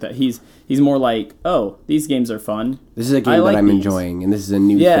works with that. He's more like, oh, these games are fun. This is a game that I'm enjoying, and this is a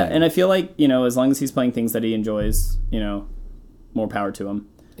new thing. Yeah, and I feel like, as long as he's playing things that he enjoys, more power to him.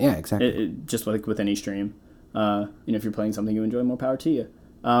 Yeah, exactly. Just like with any stream. If you're playing something you enjoy, more power to you.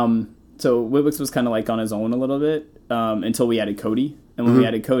 So Wiwix was kind of like on his own a little bit until we added Cody. And when we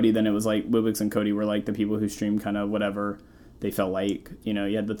added Cody, then it was like Wiwix and Cody were like the people who streamed kind of whatever they felt like. You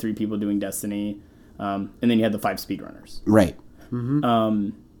had the 3 people doing Destiny, and then you had the 5 speedrunners. Right.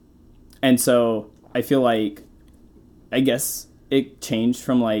 And so I feel like, I guess it changed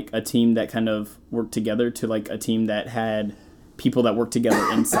from like a team that kind of worked together to like a team that had people that worked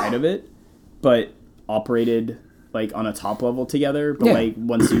together inside of it, but operated like on a top level together. But like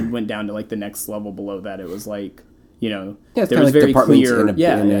once you went down to like the next level below that, it was like, there was like very clear in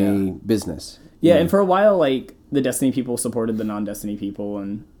a business. Yeah, and for a while, like, the Destiny people supported the non-Destiny people,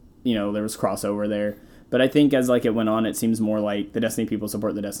 and, there was crossover there. But I think as, like, it went on, it seems more like the Destiny people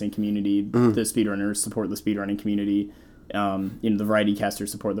support the Destiny community, the speedrunners support the speedrunning community, the variety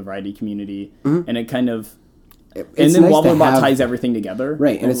casters support the variety community, and it kind of... and then Wobblerbot ties everything together.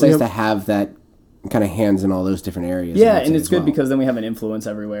 Right, and it's nice to have that kind of hands in all those different areas. Yeah, and it's good because then we have an influence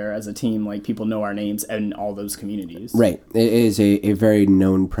everywhere as a team. Like, people know our names in all those communities. Right. It is a very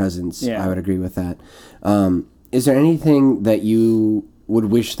known presence. Yeah. I would agree with that. Is there anything that you would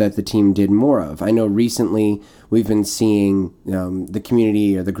wish that the team did more of? I know recently we've been seeing the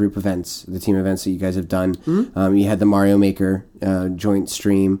community or the group events, the team events that you guys have done. You had the Mario Maker joint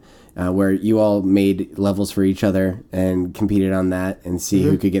stream. Where you all made levels for each other and competed on that and see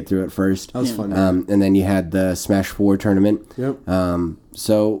who could get through it first. That was fun. And then you had the Smash 4 tournament. Yep.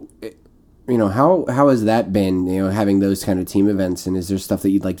 So, how has that been, having those kind of team events, and is there stuff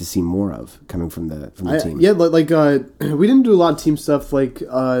that you'd like to see more of coming from the team? Yeah, we didn't do a lot of team stuff, like,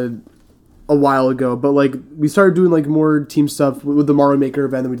 a while ago, but, like, we started doing, like, more team stuff with the Mario Maker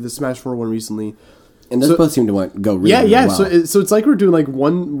event, and we did the Smash 4 one recently. And those both seem to go really well. So it's like we're doing like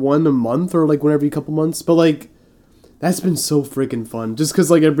one a month or like one every couple months, but like that's been so freaking fun. Just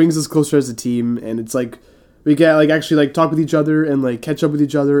because like it brings us closer as a team, and it's like we get like actually like talk with each other and like catch up with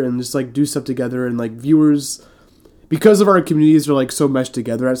each other and just like do stuff together, and like viewers, because of our communities are like so meshed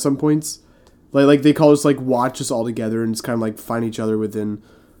together at some points, like they call us like watch us all together and just kind of like find each other within.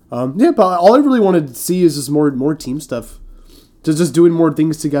 But all I really wanted to see is just more team stuff. just doing more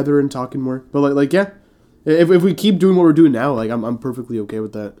things together and talking more. But like yeah, if we keep doing what we're doing now, like I'm perfectly okay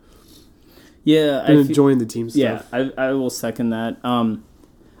with that. Yeah, And enjoying the team stuff. Yeah, I will second that. I'm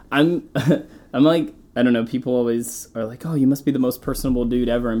I'm like, I don't know, people always are like, oh, you must be the most personable dude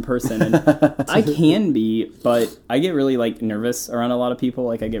ever in person. And I can be, but I get really, like, nervous around a lot of people.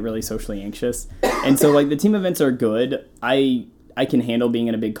 Like, I get really socially anxious. And so, like, the team events are good. I can handle being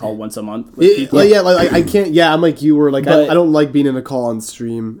in a big call once a month with people. I can't, I'm like you were, like, But- I don't like being in a call on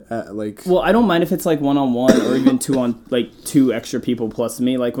stream, like... Well, I don't mind if it's, like, one-on-one or even two extra people plus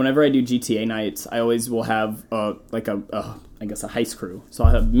me. Like, whenever I do GTA nights, I always will have, I guess a heist crew. So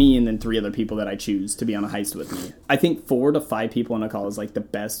I'll have me and then 3 other people that I choose to be on a heist with me. I think 4 to 5 people on a call is like the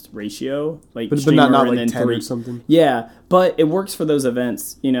best ratio. Like, But not and like then 10 3. or something. Yeah, but it works for those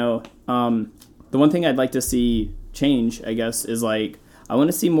events, you know. The one thing I'd like to see change, I guess, is like, I want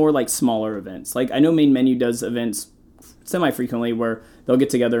to see more like smaller events. Like, I know Main Menu does events semi-frequently where they'll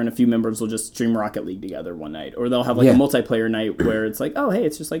get together and a few members will just stream Rocket League together one night. Or they'll have like a multiplayer night where it's like, oh, hey,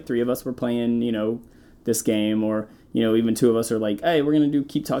 it's just like 3 of us, we're playing, you know, this game. Or, you know, even 2 of us are like, hey, we're going to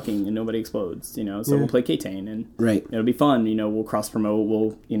keep talking and nobody explodes, you know. So we'll play K-Tane and it'll be fun. You know, we'll cross-promote.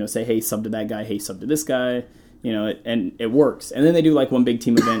 We'll, you know, say, hey, sub to that guy. Hey, sub to this guy. You know, and it works. And then they do like one big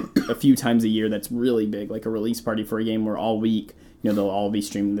team event a few times a year that's really big, like a release party for a game where all week, you know, they'll all be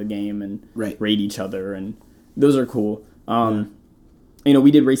streaming the game and raid each other. And those are cool. You know,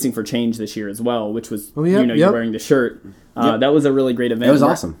 we did Racing for Change this year as well, which was, you're wearing the shirt. That was a really great event. It was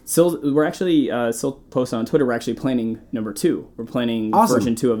awesome. We're actually, still posting on Twitter, we're actually planning number 2. We're planning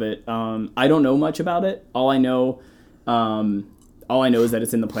version 2 of it. I don't know much about it. All I know is that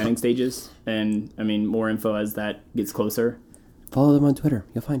it's in the planning stages. And, I mean, more info as that gets closer. Follow them on Twitter.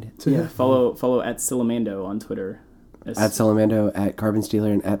 You'll find it. Yeah, follow at Silamando on Twitter. At Salamando, at Carbon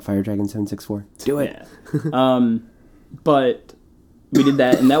Stealer, and at FireDragon764. Do it. Yeah. But we did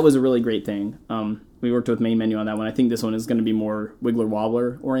that, and that was a really great thing. We worked with Main Menu on that one. I think this one is going to be more Wiggler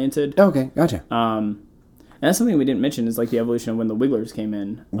Wobbler oriented. Okay, gotcha. And that's something we didn't mention is like the evolution of when the Wigglers came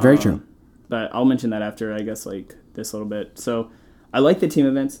in. Very true. But I'll mention that after, I guess, like this little bit. So I like the team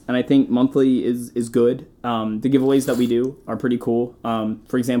events, and I think monthly is good. The giveaways that we do are pretty cool.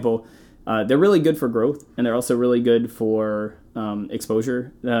 For example, they're really good for growth, and they're also really good for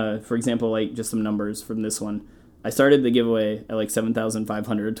exposure. For example, like just some numbers from this one. I started the giveaway at like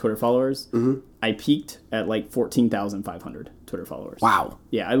 7,500 Twitter followers. Mm-hmm. I peaked at like 14,500 Twitter followers. Wow.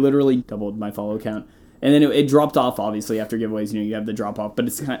 Yeah, I literally doubled my follow count. And then it dropped off, obviously, after giveaways. You know, you have the drop off, but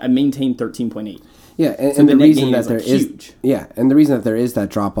I maintained 13.8. Yeah, and, So and the the net reason gain that is, there like, is huge. and the reason that there is that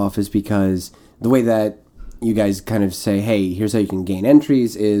drop off is because the way that you guys kind of say, hey, here's how you can gain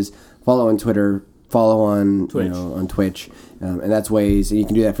entries is follow on Twitter, follow on Twitch. on Twitch, and that's ways and you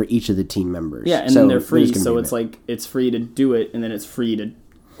can do that for each of the team members. Yeah, and so then they're free, there's gonna so be a it's bit. like it's free to do it, and then it's free to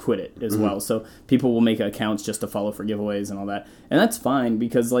quit it as well. So people will make accounts just to follow for giveaways and all that, and that's fine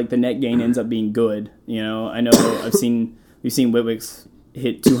because like the net gain ends up being good. You know, I know we've seen Witwix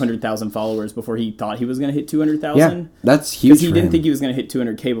hit 200,000 followers before he thought he was going to hit 200,000. Yeah, that's huge. Because he for didn't him. think he was going to hit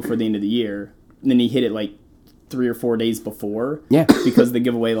 200K before the end of the year. And then he hit it like 3 or 4 days before. Yeah. Because the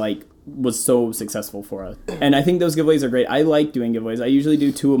giveaway like was so successful for us. And I think those giveaways are great. I like doing giveaways. I usually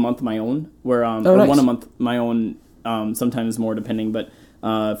do 2 a month my own, where or nice. 1 a month my own, sometimes more depending. But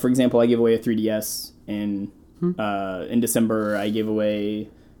for example, I gave away a 3DS in December. I gave away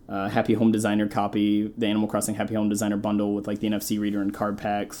Happy Home Designer copy, the Animal Crossing Happy Home Designer bundle with like the NFC reader and card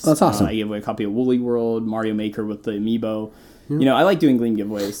packs. That's awesome. I gave away a copy of Woolly World, Mario Maker with the amiibo. You know, I like doing Gleam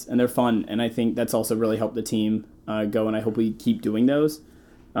giveaways, and they're fun, and I think that's also really helped the team go, and I hope we keep doing those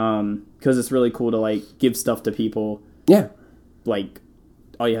because it's really cool to like give stuff to people. Yeah. Like,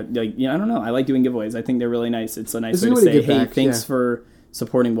 oh yeah, like I don't know. I like doing giveaways. I think they're really nice. It's a nice It's way a to way to say, give hey, back, thanks yeah. for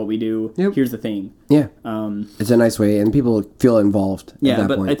supporting what we do. Yep. Here's the thing. Yeah. It's a nice way, and people feel involved Yeah, at that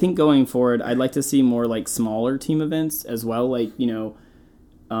but point. I think going forward, I'd like to see more like smaller team events as well. Like, you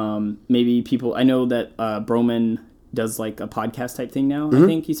know, maybe people. I know that Broman does like a podcast type thing now. I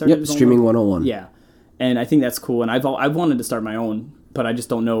think he started his own Streaming one. 101. Yeah, and I think that's cool. And I've wanted to start my own, but I just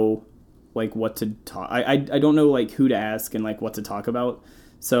don't know like what to talk. I don't know like who to ask and like what to talk about.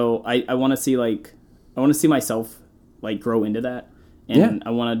 So I want to see myself like grow into that. And I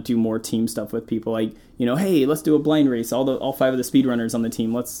want to do more team stuff with people. Like, you know, hey, let's do a blind race. All 5 of the speedrunners on the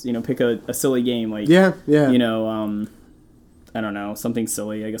team. Let's, you know, pick a silly game. Like, Yeah. you know, I don't know, something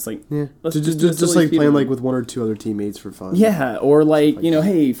silly. I guess like let's Just do a like silly playing speedrun. like with 1 or 2 other teammates for fun. Yeah, or like, you know,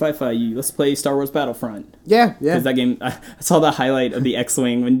 hey, Fi-Fi, let's play Star Wars Battlefront. Yeah. Because that game, I saw the highlight of the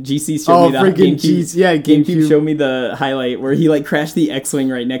X-Wing when GC showed me the freaking GameCube. GameCube. showed me the highlight where he like crashed the X-Wing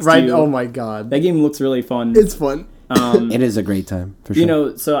right next to you. Oh my god. That game looks really fun. It's fun. It is a great time, for sure. You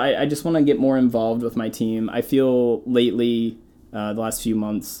know, so I just want to get more involved with my team. I feel lately, the last few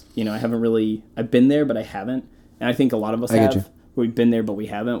months, you know, I've been there, but I haven't. And I think a lot of us get you. We've been there, but we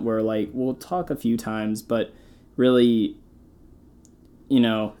haven't. We're like, we'll talk a few times, but really, you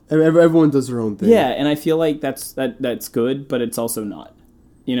know. Everyone does their own thing. Yeah, and I feel like that's good, but it's also not.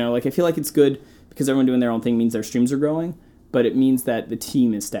 You know, like I feel like it's good because everyone doing their own thing means their streams are growing, but it means that the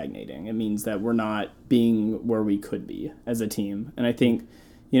team is stagnating. It means that we're not being where we could be as a team. And I think,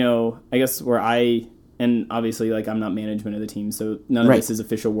 you know, I guess and obviously, like, I'm not management of the team, so none of this is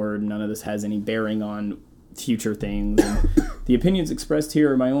official word. None of this has any bearing on future things. And the opinions expressed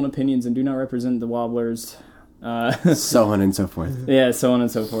here are my own opinions and do not represent the Wobblers. So on and so forth. Yeah, so on and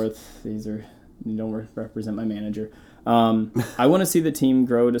so forth. You don't represent my manager. I want to see the team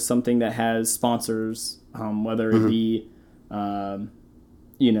grow to something that has sponsors, whether it be,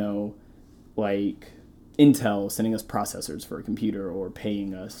 you know, like Intel sending us processors for a computer, or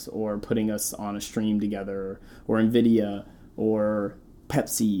paying us, or putting us on a stream together, or NVIDIA, or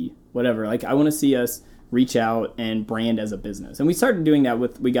Pepsi, whatever. Like, I want to see us reach out and brand as a business. And we started doing that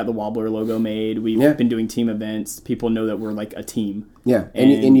we got the Wobbler logo made. We've been doing team events. People know that we're like a team. Yeah,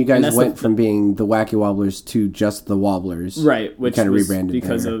 and you guys went from being the Wacky Wobblers to just the Wobblers. Right, which kind of was rebranded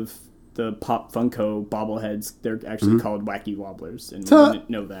because there. Of the Pop Funko bobbleheads. They're actually called Wacky Wobblers, and we didn't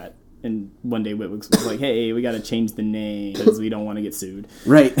know that. And one day Whitwick's was like, hey, we got to change the name because we don't want to get sued.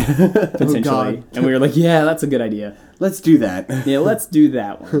 Right. Potentially. God. And we were like, yeah, that's a good idea. Let's do that. Yeah, let's do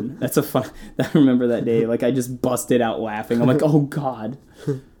that one. That's a fun... I remember that day. Like, I just busted out laughing. I'm like, oh, God.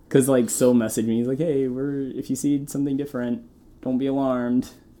 Because, like, Sil messaged me. He's like, hey, if you see something different, don't be alarmed.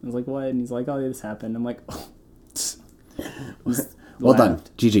 I was like, what? And he's like, oh, this happened. I'm like, oh. Well done.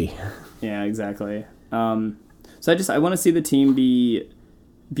 GG. Yeah, exactly. So I want to see the team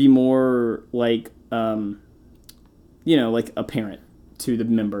be more like, you know, like a parent to the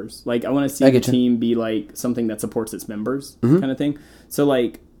members. Like, I want to see the team be like something that supports its members, kind of thing. So,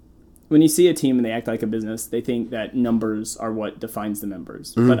 like, when you see a team and they act like a business, they think that numbers are what defines the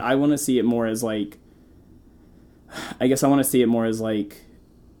members. But I want to see it more as like, I guess I want to see it more as like,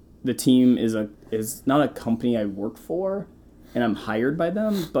 the team is not a company I work for and I'm hired by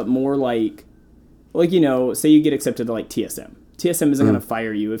them, but more like, you know, say you get accepted to like TSM. TSM isn't going to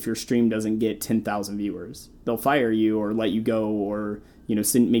fire you if your stream doesn't get 10,000 viewers. They'll fire you or let you go, or, you know,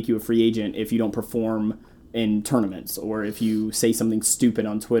 make you a free agent if you don't perform in tournaments, or if you say something stupid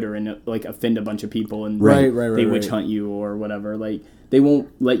on Twitter and like offend a bunch of people and they witch hunt you or whatever. Like, they won't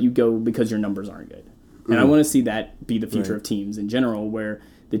let you go because your numbers aren't good. And I want to see that be the future of teams in general, where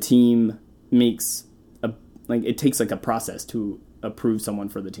the team makes it takes like a process to approve someone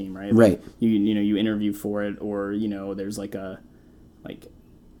for the team, right? Right. You know, you interview for it, or, you know, there's like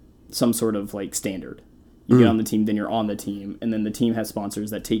some sort of like standard. You get on the team, then you're on the team, and then the team has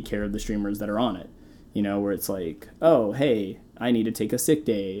sponsors that take care of the streamers that are on it. You know, where it's like, oh, hey, I need to take a sick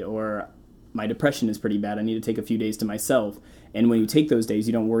day, or my depression is pretty bad, I need to take a few days to myself. And when you take those days,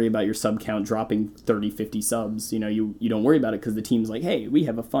 you don't worry about your sub count dropping 30, 50 subs. You know, you don't worry about it because the team's like, hey, we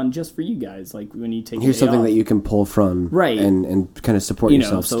have a fund just for you guys. Like, when you take here's something that you can pull from, right, and kind of support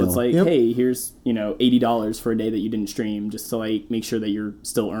yourself. So still. it's like, hey, here's, you know, $80 for a day that you didn't stream, just to like make sure that you're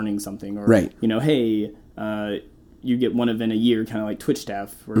still earning something, or you know, hey, you get one event a year, kind of like Twitch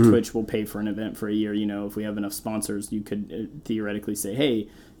staff, where Twitch will pay for an event for a year. You know, if we have enough sponsors, you could theoretically say, hey,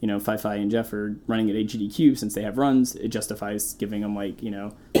 you know, Fi and Jeff are running at AGDQ, since they have runs, it justifies giving them, like, you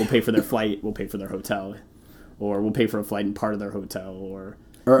know, we'll pay for their flight, we'll pay for their hotel, or we'll pay for a flight and part of their hotel, or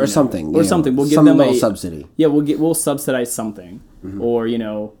something. Or something. We'll give some them little subsidy. Yeah, we'll subsidize something. Or, you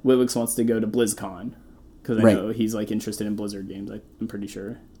know, Wilwix wants to go to BlizzCon, because I know he's, like, interested in Blizzard games, I'm pretty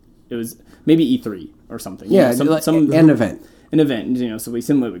sure. It was maybe E3 or something. Yeah, you know, an event. An event, you know, so we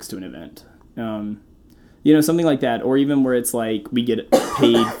send Wilwix to an event. You know, something like that, or even where it's like we get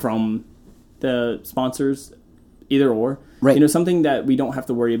paid from the sponsors, either or. Right. You know, something that we don't have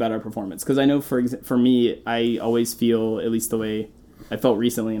to worry about our performance. Because I know, for me, I always feel, at least the way I felt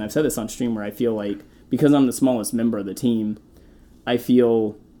recently, and I've said this on stream, where I feel like, because I'm the smallest member of the team, I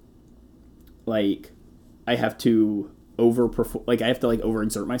feel like I have to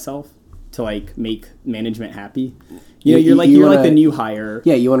overexert myself to like make management happy. You know, you're like the new hire.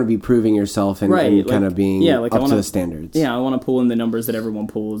 Yeah, you want to be proving yourself and kind of being up to the standards. Yeah, I want to pull in the numbers that everyone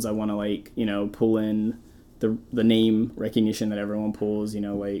pulls. I want to, like, you know, pull in the name recognition that everyone pulls. You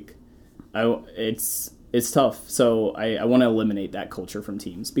know, like, it's tough. So I want to eliminate that culture from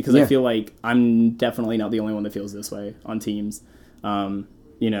teams, because I feel like I'm definitely not the only one that feels this way on teams.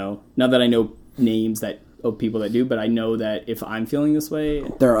 You know, not that I know names of people that do, but I know that if I'm feeling this way,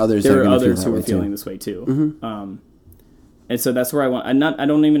 there are others who are feeling this way too. And so that's where I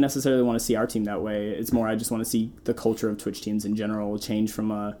don't even necessarily want to see our team that way. It's more I just want to see the culture of Twitch teams in general change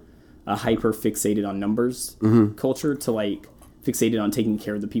from a hyper fixated on numbers culture to like fixated on taking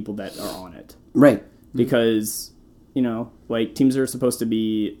care of the people that are on it. Right. Because, you know, like teams are supposed to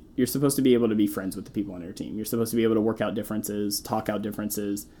be, you're supposed to be able to be friends with the people on your team. You're supposed to be able to work out differences, talk out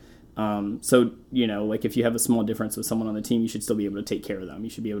differences. So, you know, like if you have a small difference with someone on the team, you should still be able to take care of them. You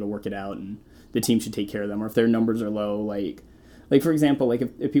should be able to work it out and the team should take care of them. Or if their numbers are low, like for example, like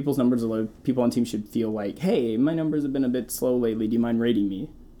if people's numbers are low, people on team should feel like, hey, my numbers have been a bit slow lately. Do you mind rating me?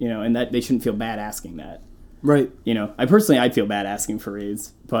 You know, and that they shouldn't feel bad asking that. Right. You know, I'd feel bad asking for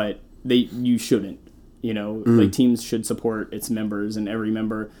raids, but you shouldn't. You know, like teams should support its members and every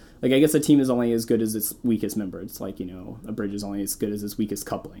member. Like I guess a team is only as good as its weakest member. It's like, you know, a bridge is only as good as its weakest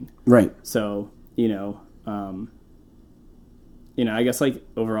coupling. Right. So, you know, I guess like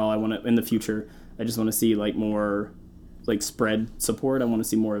overall I want to, in the future, I just want to see like more like spread support. I want to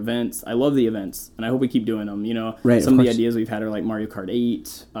see more events. I love the events and I hope we keep doing them. You know, right, some of the ideas we've had are like Mario Kart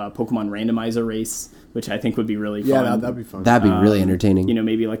 8, Pokemon randomizer race, which I think would be really fun. Yeah, that'd be fun. That'd be really entertaining. You know,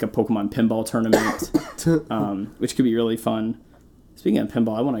 maybe like a Pokemon pinball tournament, which could be really fun. Speaking of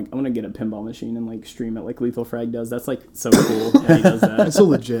pinball, I want to get a pinball machine and like stream it like Lethal Frag does. That's like so cool that he does that. That's so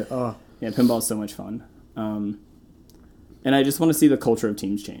legit. Oh. Yeah, pinball is so much fun. And I just want to see the culture of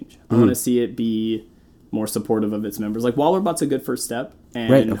teams change. I want to see it be more supportive of its members. Like Wallerbot's a good first step,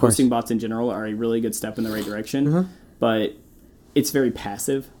 and hosting bots in general are a really good step in the right direction. But it's very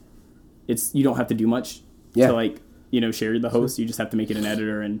passive. You don't have to do much to like, you know, share the host. You just have to make it an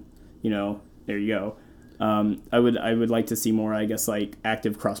editor, and you know, there you go. I would like to see more, I guess, like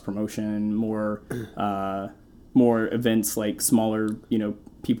active cross promotion, more events, like smaller, you know,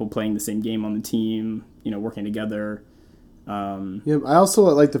 people playing the same game on the team, you know, working together. Yeah, I also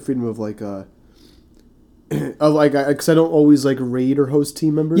like the freedom of like because I don't always like raid or host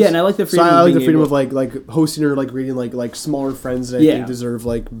team members. Yeah, and I like the freedom. So I like the freedom of like hosting or like raiding like smaller friends that I think deserve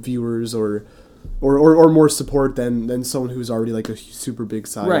like viewers or more support than someone who's already like a super big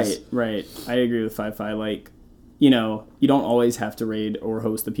size. Right. I agree with Fi-Fi. Like, you know, you don't always have to raid or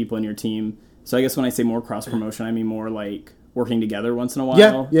host the people in your team. So I guess when I say more cross promotion, I mean more like working together once in a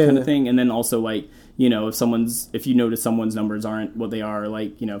while kind of thing. And then also like, you know, if you notice someone's numbers aren't what they are,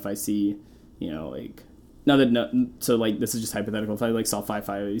 like, you know, if I see, you know, like, so like this is just hypothetical. If I like saw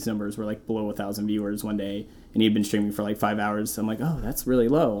Fi-Fi's numbers were like below 1,000 viewers one day and he'd been streaming for like 5 hours, I'm like, oh, that's really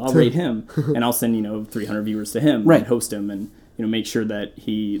low. I'll rate him and I'll send, you know, 300 viewers to him and host him and, you know, make sure that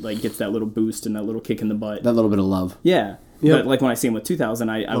he like gets that little boost and that little kick in the butt. That little bit of love. Yeah. Yep. But like when I see him with 2,000,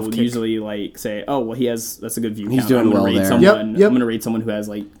 I will usually like say, oh, well, that's a good view He's count. doing I'm gonna well rate there. I'm going to rate someone who has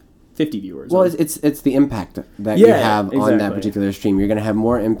like 50 viewers. Well, it's the impact that you have on that particular stream. You're going to have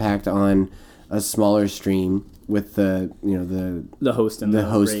more impact on a smaller stream with the host and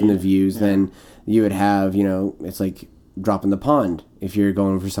the views than you would have. You know, it's like dropping the pond if you're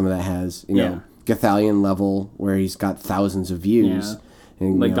going for someone that has know Gothalion level where he's got thousands of views.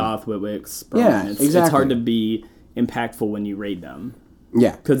 And, like Goth, Witwix. Exactly. It's hard to be impactful when you raid them.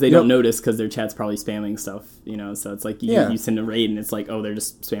 Yeah, because they don't notice because their chat's probably spamming stuff, you know. So it's like you send a raid and it's like, oh, they're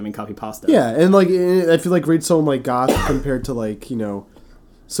just spamming copy pasta. Yeah, and like I feel like raid someone like Goth compared to like, you know,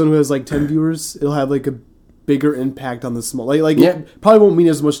 someone who has like 10 viewers, it'll have like a bigger impact on the small. It probably won't mean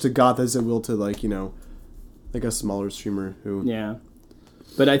as much to Goth as it will to like, you know, like a smaller streamer who. Yeah,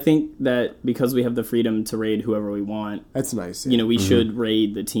 but I think that because we have the freedom to raid whoever we want, that's nice. You know, we should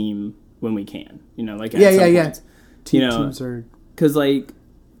raid the team when we can. You know, like teams are. Because, like,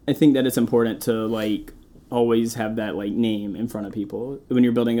 I think that it's important to, like, always have that, like, name in front of people when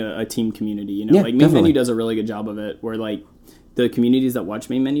you're building a team community, you know? Yeah, like, Main Menu does a really good job of it, where, like, the communities that watch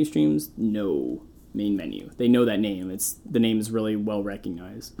Main Menu streams know Main Menu. They know that name. The name is really well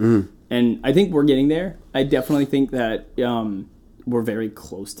recognized. And I think we're getting there. I definitely think that we're very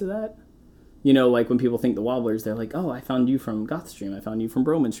close to that. You know, like, when people think the Wobblers, they're like, oh, I found you from Goth Stream. I found you from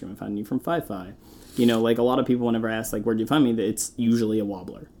Broman Stream. I found you from Fi-Fi. You know, like a lot of people whenever ask, like, where'd you find me? It's usually a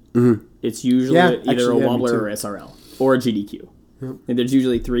wobbler. It's usually either a wobbler or SRL or a GDQ. Yep. And there's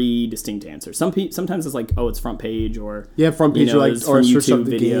usually 3 distinct answers. Sometimes it's like, oh, it's front page or front page, you know, or like or YouTube search up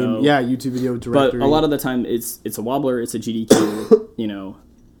the video. game. Yeah, YouTube video directory. But a lot of the time it's a wobbler, it's a GDQ. You know,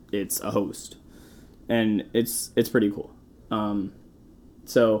 it's a host, and it's pretty cool.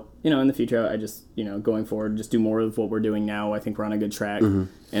 So, you know, in the future, I just, you know, going forward, just do more of what we're doing now. I think we're on a good track. And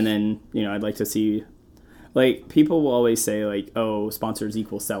then, you know, I'd like to see, like, people will always say, like, oh, sponsors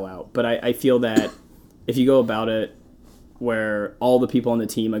equal sellout. But I feel that if you go about it where all the people on the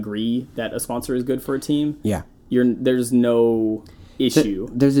team agree that a sponsor is good for a team, there's no issue.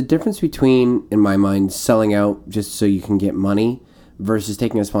 There's a difference between, in my mind, selling out just so you can get money versus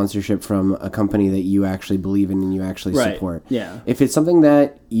taking a sponsorship from a company that you actually believe in and you actually Right. support. Yeah. If it's something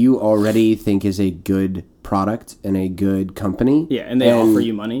that you already think is a good product and a good company. Yeah, and they offer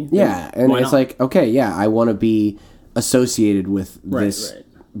you money. then Yeah, and why it's not? like, okay, yeah, I want to be associated with this right.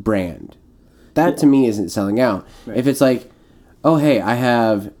 brand. That to me isn't selling out. If it's like, oh, hey, I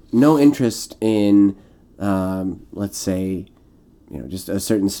have no interest in, let's say, just a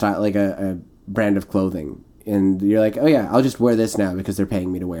certain style, like a brand of clothing. And you're like, oh, yeah, I'll just wear this now because they're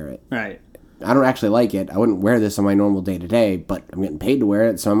paying me to wear it. Right. I don't actually like it. I wouldn't wear this on my normal day-to-day, but I'm getting paid to wear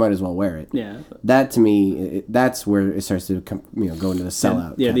it, so I might as well wear it. Yeah. That, to me, that's where it starts to go into the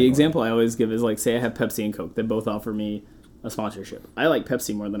sellout. Yeah, the category. example I always give is like, say I have Pepsi and Coke. They both offer me a sponsorship. I like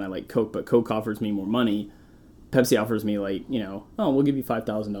Pepsi more than I like Coke, but Coke offers me more money. Pepsi offers me like, oh, we'll give you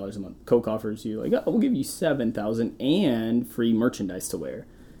 $5,000 a month. Coke offers you like, oh, we'll give you $7,000 and free merchandise to wear.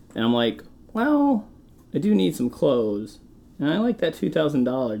 And I'm like, well, I do need some clothes, and I like that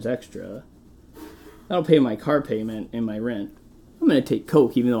 $2,000 extra. That'll pay my car payment and my rent. I'm gonna take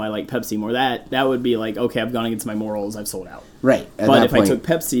Coke, even though I like Pepsi more. That would be like, okay, I've gone against my morals. I've sold out. Right. At But that if point, I took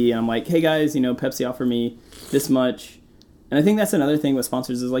Pepsi and I'm like, hey guys, Pepsi offered me this much, and I think that's another thing with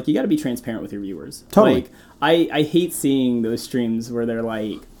sponsors is like you got to be transparent with your viewers. Totally. Like I hate seeing those streams where they're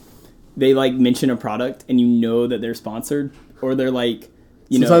like they like mention a product and you know that they're sponsored, or they're like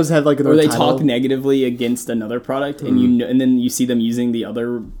Sometimes have like or they title. talk negatively against another product, and and then you see them using the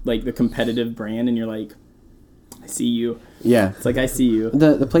other like the competitive brand, and you're like, I see you. yeah. It's like I see you.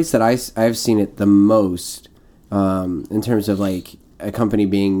 The place that I've seen it the most, in terms of like a company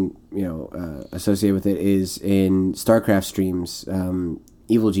being associated with it, is in StarCraft streams.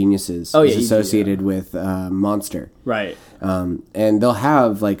 Evil Geniuses Oh, yeah, is you do, associated with Monster, Right. and they'll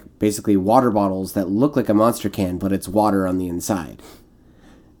have like basically water bottles that look like a Monster can, but it's water on the inside.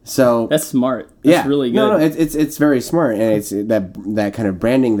 So That's smart. That's really good. No, it's very smart, and it's that kind of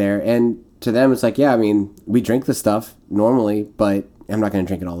branding there. And to them, it's like, yeah, I mean, we drink the stuff normally, but I'm not going to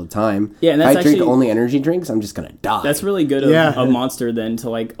drink it all the time. Yeah, and if that's I drink actually- only energy drinks, I'm just going to die. That's really good Yeah. of Monster then to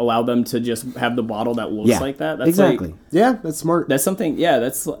like allow them to just have the bottle that looks yeah, like that. That's exactly. Like, Yeah, that's smart. that's something. Yeah,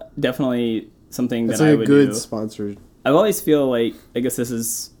 that's definitely something That's that like I a would good do. sponsor. I always feel like I guess this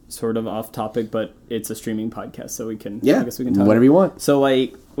is sort of off topic, but it's a streaming podcast, so we can. Yeah, I guess we can talk whatever you want. So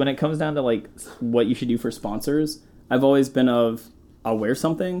like when it comes down to like what you should do for sponsors, I've always been I'll wear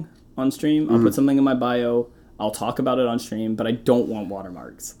something on stream. I'll put something in my bio. I'll talk about it on stream, but I don't want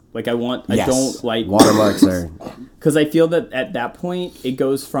watermarks. Like I don't like watermarks are because I feel that at that point it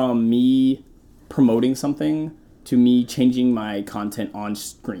goes from me promoting something to me changing my content on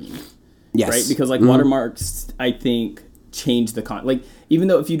screen. yes, Right? Because like watermarks, I think change the like even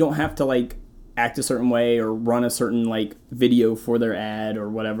though if you don't have to like act a certain way or run a certain like video for their ad or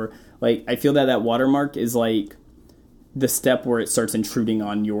whatever, like I feel that watermark is like the step where it starts intruding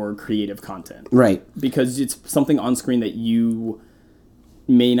on your creative content right. because it's something on screen that you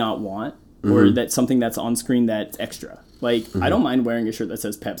may not want or that's something that's on screen that's extra. Like I don't mind wearing a shirt that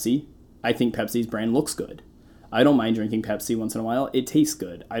says Pepsi. I think Pepsi's brand looks good. I don't mind drinking Pepsi once in a while. It tastes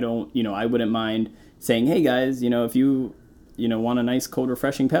good. I don't, I wouldn't mind saying, hey guys, if you, want a nice cold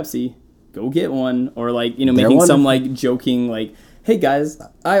refreshing Pepsi, go get one. Or like, making some like joking like, hey guys,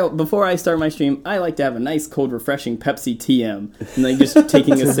 before I start my stream, I like to have a nice cold refreshing Pepsi TM. And like just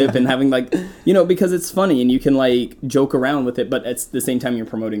taking a sip and having like, because it's funny and you can like joke around with it, but at the same time you're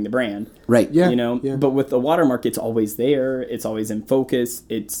promoting the brand. Right. Yeah. Yeah. But with the watermark, it's always there. It's always in focus.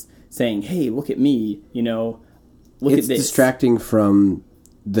 It's saying, hey, look at me, look It's at this. distracting from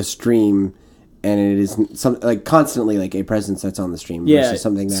the stream, and it is like constantly like a presence that's on the stream versus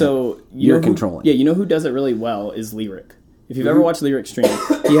something that so you're controlling. Yeah, who does it really well is Lyric. If you've ever watched Lyric stream,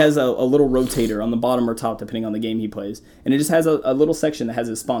 he has a little rotator on the bottom or top, depending on the game he plays. And it just has a little section that has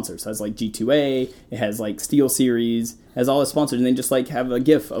his sponsors. So it has like G2A, it has like Steel Series, it has all his sponsors, and then just like have a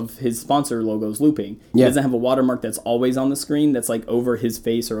GIF of his sponsor logos looping. He doesn't have a watermark that's always on the screen that's like over his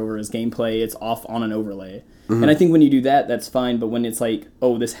face or over his gameplay. It's off on an overlay. And I think when you do that, that's fine. But when it's like,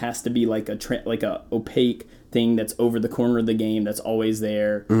 oh, this has to be like a opaque thing that's over the corner of the game that's always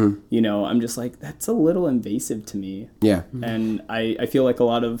there, I'm just like, that's a little invasive to me. Yeah. And I feel like a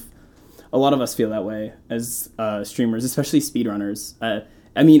lot of us feel that way as streamers, especially speedrunners.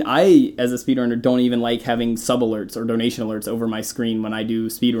 I, as a speedrunner, don't even like having sub alerts or donation alerts over my screen when I do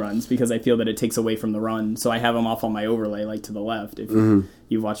speedruns because I feel that it takes away from the run. So I have them off on my overlay, like to the left. If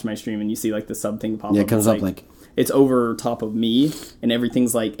you've watched my stream and you see like the sub thing pop up, it comes up like it's over top of me, and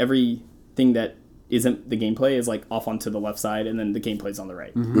everything's like everything that isn't the gameplay is like off onto the left side, and then the gameplay's on the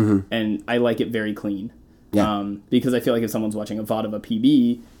right. And I like it very clean. Yeah. Because I feel like if someone's watching a VOD of a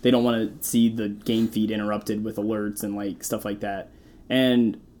PB, they don't want to see the game feed interrupted with alerts and like stuff like that.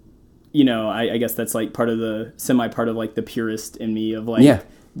 And I guess that's like part of the like the purist in me of like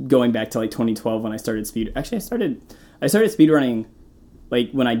going back to like 2012 when I started speed. Actually, I started speedrunning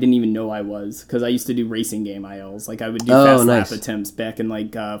like when I didn't even know I was, because I used to do racing game ILs. Like I would do fast lap attempts back in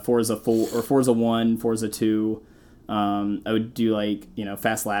like Forza 4 or Forza 1, Forza 2. I would do like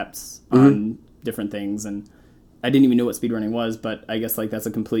fast laps on different things, and I didn't even know what speedrunning was, but I guess like it's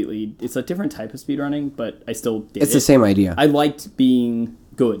a different type of speedrunning, but I still did It's the same idea. I liked being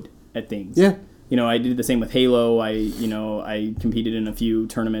good at things. Yeah. I did the same with Halo. I competed in a few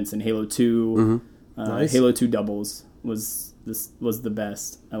tournaments in Halo 2. Nice. Halo 2 doubles was the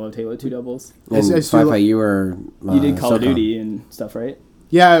best. I loved Halo 2 doubles. And Fi-Fi, you were... you did Call of SOCOM. Duty and stuff, right?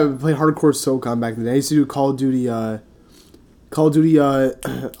 Yeah, I played hardcore SOCOM back in the day. I used to do Call of Duty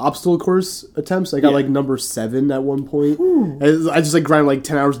obstacle course attempts. I got like number 7 at one point. I just like grind like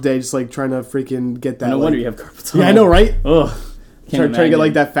 10 hours a day, just like trying to freaking get that. No like, wonder you have carpal tunnel. Yeah, I know, right? Ugh. Trying to get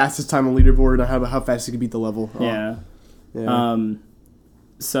like that fastest time on leaderboard and how fast you can beat the level. Oh. Yeah.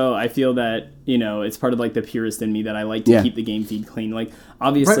 So I feel that it's part of like the purist in me that I like to keep the game feed clean. Like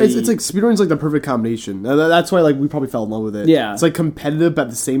obviously, right, it's like speedrunning's like the perfect combination. That's why like we probably fell in love with it. Yeah, it's like competitive, but at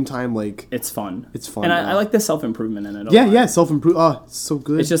the same time like it's fun. It's fun, and I like the self improvement in it. Yeah, self improve. Oh, it's so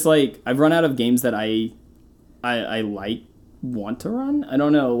good. It's just like I've run out of games that I want to run. I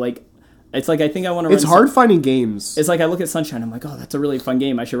don't know, like. It's like I think I want to run. It's hard finding games. It's like I look at Sunshine, I'm like, oh, that's a really fun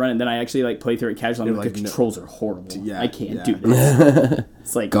game. I should run it. And then I actually like play through it casually. I'm like, the controls are horrible. Yeah, I can't do this.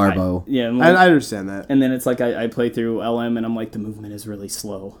 It's like Garbo. I understand that. And then it's like I play through LM and I'm like, the movement is really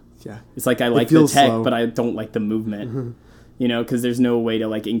slow. Yeah, it's like I like the tech, slow. but I don't like the movement. Because there's no way to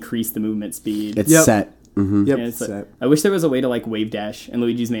like increase the movement speed. It's set. Mm-hmm. Yep, it's like, I wish there was a way to like wave dash in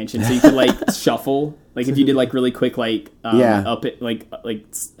Luigi's Mansion, so you could like shuffle. Like if you did like really quick up it like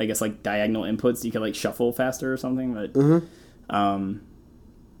I guess like diagonal inputs, you could like shuffle faster or something. But and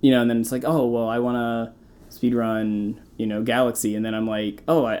then it's like, oh well, I want to speedrun Galaxy, and then I'm like,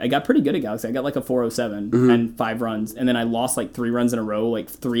 oh, I got pretty good at Galaxy. I got like a 407 and 5 runs, and then I lost like 3 runs in a row,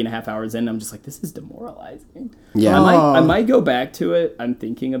 like 3.5 hours in. I'm just like, this is demoralizing. Yeah, I might go back to it. I'm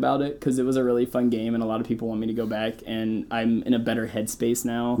thinking about it because it was a really fun game, and a lot of people want me to go back, and I'm in a better headspace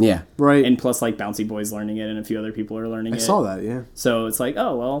now. Yeah, right. And plus, like Bouncy Boy's learning it, and a few other people are learning it. I saw that. Yeah. So it's like,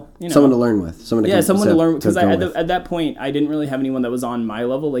 oh well, someone to learn with. Someone to learn, because at that point I didn't really have anyone that was on my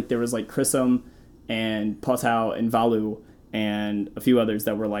level. Like there was like Chrisum and Potau and Valu and a few others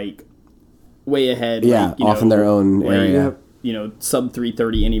that were like way ahead. Yeah, like, off in their own area. Sub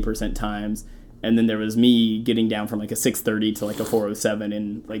 330 any percent times. And then there was me getting down from like a 630 to like a 407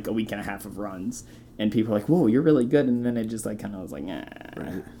 in like a week and a half of runs. And people were like, whoa, you're really good. And then it just like kind of was like, nah.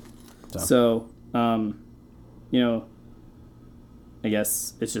 Right. So, I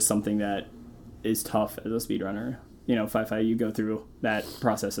guess it's just something that is tough as a speedrunner. Fi-Fi, you go through that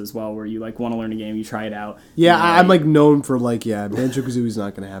process as well, where you like want to learn a game, you try it out. Yeah, I'm like known for like, Banjo-Kazooie's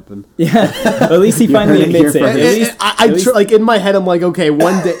not going to happen. Yeah, at least he finally admits it. Like in my head, I'm like, okay,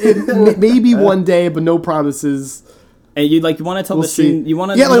 one day, maybe one day, but no promises. And you want to tell the stream, you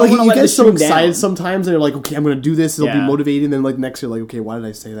want to, you get so excited sometimes, and you're like, okay, I'm going to do this. It'll be motivating. And then like next year, like, okay, why did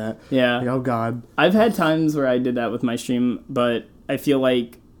I say that? Yeah. Like, oh God. I've had times where I did that with my stream, but I feel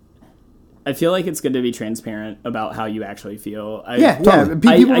like it's good to be transparent about how you actually feel.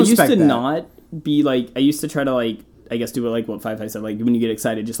 People I used to that. not be like, I used to try to like, I guess do it like what Fi-Fi said, like when you get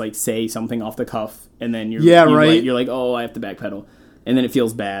excited, just like say something off the cuff, and then you're like, oh, I have to backpedal, and then it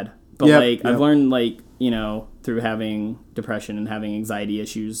feels bad. But I've learned like, through having depression and having anxiety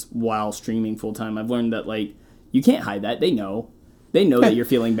issues while streaming full time, I've learned that like you can't hide that. They know that you're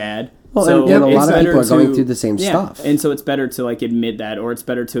feeling bad. Well, so and a lot of people are going through the same stuff. And so it's better to like admit that, or it's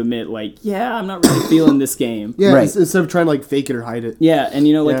better to admit like, yeah, I'm not really feeling this game. Yeah, right. Instead of trying to like fake it or hide it. Yeah, and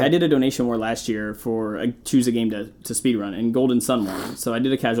I did a donation war last year for choose a game to speedrun, and Golden Sun won. So I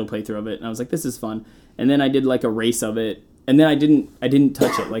did a casual playthrough of it, and I was like, this is fun. And then I did like a race of it, and then I didn't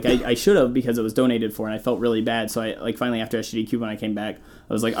touch it. Like I should have, because it was donated for, and I felt really bad. So I like finally after SGDQ when I came back,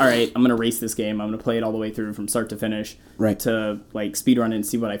 I was like, all right, I'm gonna race this game. I'm gonna play it all the way through from start to finish, to like speedrun it and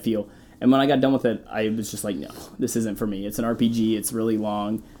see what I feel. And when I got done with it, I was just like, no, this isn't for me. It's an RPG. It's really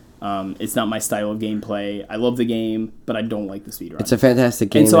long. It's not my style of gameplay. I love the game, but I don't like the speedrun. It's a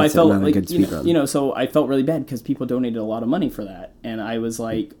fantastic game. And so I felt not like, a good speedrun. So I felt really bad because people donated a lot of money for that. And I was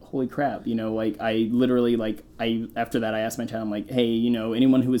like, holy crap. I literally, after that, I asked my chat, I'm like, hey,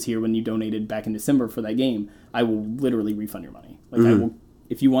 anyone who was here when you donated back in December for that game, I will literally refund your money. I will,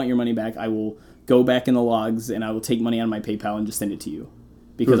 if you want your money back, I will go back in the logs and I will take money out of my PayPal and just send it to you.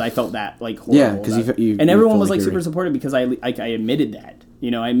 because I felt that like horrible. Yeah, 'cause you and everyone felt was like like you were- super supportive because I admitted that.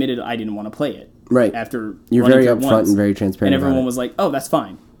 I admitted I didn't want to play it. Right. After You're running very through it upfront once. and very transparent And everyone about it. was like, "Oh, that's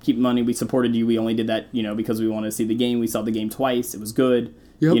fine. Keep money. We supported you. We only did that, because we wanted to see the game. We saw the game twice. It was good.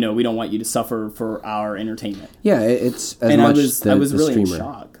 Yep. We don't want you to suffer for our entertainment." Yeah, it's as And much I was the really streamer. in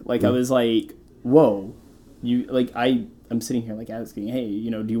shock. Like I was like, "Whoa, you like I'm sitting here like asking, hey,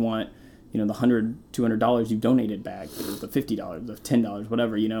 do you want the $100, $200 you've donated back, or the $50, the $10,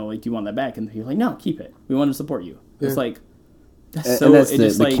 whatever, like do you want that back?" And you're like, "No, keep it. We want to support you." It's like that's so. And that's it the,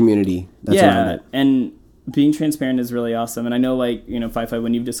 just the like community that's around yeah, it. and being transparent is really awesome. And I know Fi-Fi,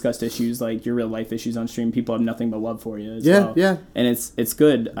 when you've discussed issues like your real life issues on stream, people have nothing but love for you as well. Yeah. And it's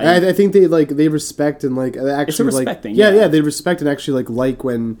good. I think they respect and like actually It's a respect thing, yeah, yeah. they respect and actually like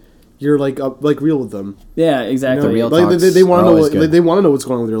when you're like real with them. Yeah, exactly. The real Like talks they want are to know always good. they want to know what's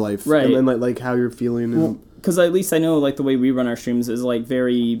going on with your life, Right. And like how you're feeling. And, Because at least I know like the way we run our streams is like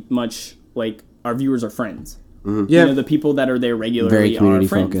very much like our viewers are friends. yeah, The people that are there Very regularly are community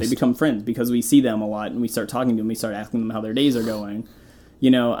friends. focused. They become friends because we see them a lot and we start talking to them. We start asking them how their days are going.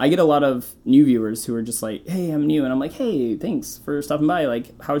 I get a lot of new viewers who are just like, "Hey, I'm new," and I'm like, "Hey, thanks for stopping by.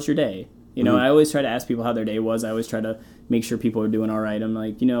 Like, how's your day?" I always try to ask people how their day was. I always try to make sure people are doing all right. I'm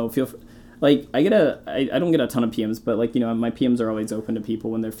like, like I don't get a ton of PMs, but like my PMs are always open to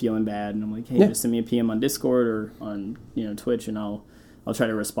people when they're feeling bad, and I'm like, "Hey, Yeah. just send me a PM on Discord or on Twitch, and I'll try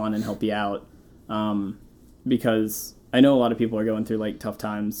to respond and help you out." Because I know a lot of people are going through like tough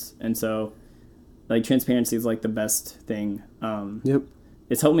times, and so like transparency is like the best thing. yep.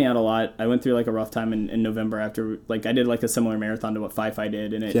 It's helped me out a lot. I went through like a rough time in November after like I did like a similar marathon to what Fi-Fi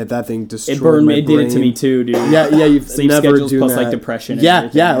did, and Yeah, that thing destroyed it burned my me. It did it to brain. me too, dude. Yeah, you've Sleep never schedules do plus that. like depression. And Yeah,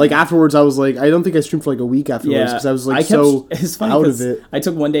 everything. yeah. Like afterwards, I was like, I don't think I streamed for like a week afterwards because I was like it's funny out 'cause of it. I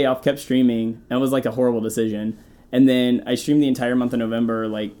took one day off, kept streaming, and it was like a horrible decision. And then I streamed the entire month of November,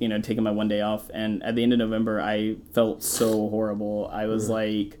 like, taking my one day off. And at the end of November, I felt so horrible. I was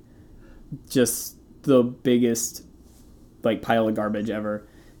like, just the biggest, like, pile of garbage ever.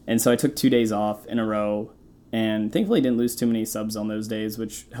 And so I took 2 days off in a row. And thankfully didn't lose too many subs on those days,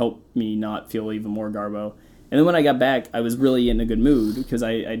 which helped me not feel even more garbo. And then when I got back, I was really in a good mood because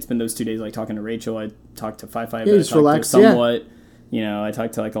I'd spent those 2 days, like, talking to Rachel. I talked to Fi-Fi, but I just talked relaxed, to somewhat. I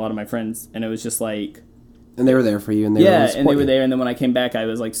talked to, like, a lot of my friends. And it was just like... And they were there for you, and they were and they were there, and then when I came back, I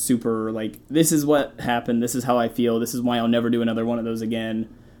was like super like, this is what happened, this is how I feel, this is why I'll never do another one of those again.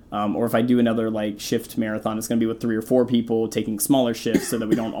 Or if I do another like shift marathon, it's going to be with 3 or 4 people taking smaller shifts so that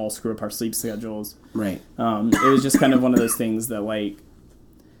we don't all screw up our sleep schedules. Right. It was just kind of one of those things that like,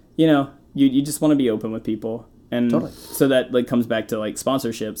 you just want to be open with people, and Totally. so that like comes back to like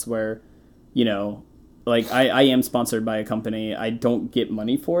sponsorships where, like I am sponsored by a company. I don't get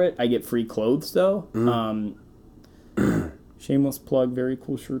money for it. I get free clothes though. Shameless plug,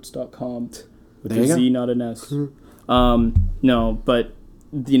 verycoolshirts.com with There a you Z, go. not an S. No, but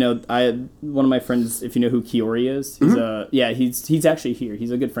one of my friends, if you know who Kiori is, he's actually here.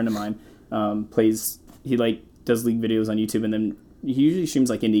 He's a good friend of mine. He like does league videos on YouTube, and then he usually streams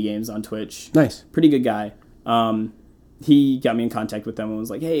like indie games on Twitch. Nice. Pretty good guy. He got me in contact with them and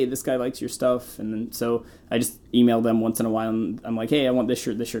was like, "Hey, this guy likes your stuff." And then so I just emailed them once in a while, and I'm like, "Hey, I want this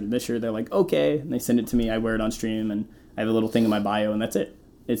shirt, this shirt, and this shirt." They're like, "Okay," and they send it to me. I wear it on stream, and I have a little thing in my bio, and that's it.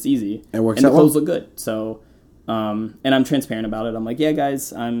 It's easy. It works and the out well. clothes look good. So, and I'm transparent about it. I'm like, "Yeah,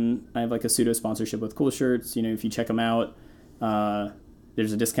 guys, I have like a pseudo sponsorship with Cool Shirts. If you check them out,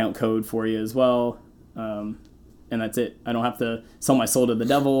 there's a discount code for you as well." And that's it. I don't have to sell my soul to the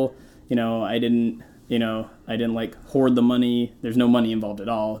devil. I didn't like hoard the money. There's no money involved at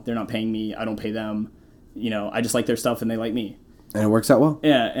all. They're not paying me. I don't pay them. I just like their stuff and they like me. And it works out well.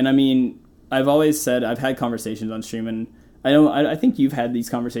 Yeah. And I mean, I've always said, I've had conversations on stream, and I think you've had these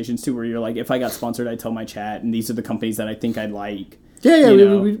conversations too, where you're like, if I got sponsored, I'd tell my chat, and these are the companies that I think I'd like. Yeah,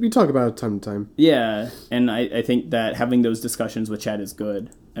 we talk about it time to time. Yeah. And I think that having those discussions with chat is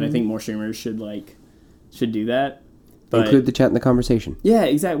good. And I think more streamers should do that. But, Include the chat in the conversation. yeah,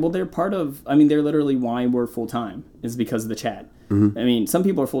 exactly. Well, they're they're literally why we're full-time, is because of the chat. Mm-hmm. I mean, some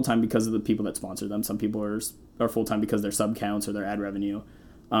people are full-time because of the people that sponsor them. Some people are full-time because their sub counts or their ad revenue.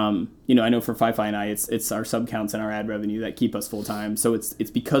 I know for Fi-Fi and I, it's our sub counts and our ad revenue that keep us full-time. So it's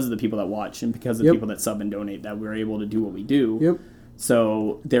because of the people that watch and because of the people that sub and donate that we're able to do what we do. Yep.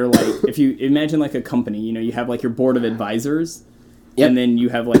 So they're like, if you imagine like a company, you have like your board of advisors. Yep. And then you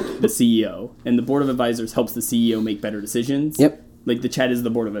have like the CEO, and the board of advisors helps the CEO make better decisions. Yep. Like the chat is the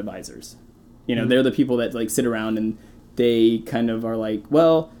board of advisors. They're the people that like sit around and they kind of are like,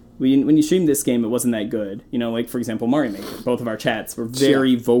 well, when you streamed this game, it wasn't that good. Like for example, Mario Maker. Both of our chats were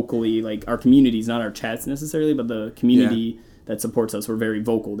very vocally, like our communities, not our chats necessarily, but the community that supports us were very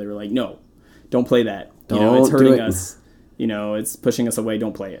vocal. They were like, no, don't play that. It's Don't do hurting it. us. It's pushing us away.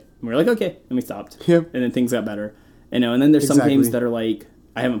 Don't play it. And we were like, okay. And we stopped. Yep. And then things got better. And then there's some Exactly. games that are like,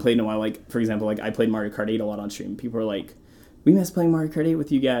 I haven't played in a while. Like, for example, like I played Mario Kart 8 a lot on stream. People are like, we miss playing Mario Kart 8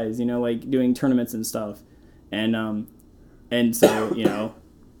 with you guys, like doing tournaments and stuff. And so,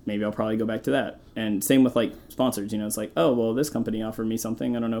 maybe I'll probably go back to that. And same with like sponsors, it's like, oh, well, this company offered me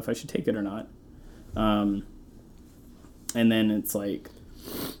something. I don't know if I should take it or not. And then it's like,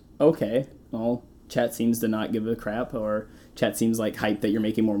 okay, well, chat seems to not give a crap, or chat seems like hype that you're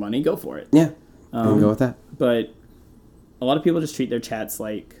making more money. Go for it. Yeah, I'll go with that. But a lot of people just treat their chats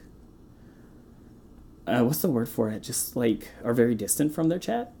like, what's the word for it? Just like are very distant from their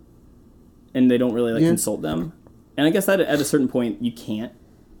chat, and they don't really consult them. And I guess that at a certain point you can't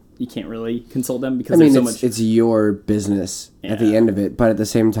really consult them because there's so much. It's your business at the Yeah. end of it, but at the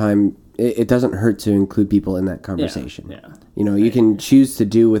same time, it doesn't hurt to include people in that conversation. Yeah. You can choose to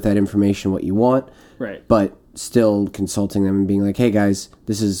do with that information what you want, Right. but still consulting them and being like, hey guys,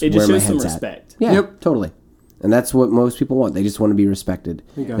 this is It where just my shows some head's at. respect. Yeah, Yep. totally. And that's what most people want. They just want to be respected.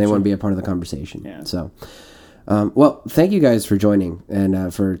 They gotcha. want to be a part of the conversation. Yeah. So, well, thank you guys for joining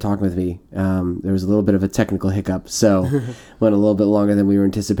and for talking with me. There was a little bit of a technical hiccup, so went a little bit longer than we were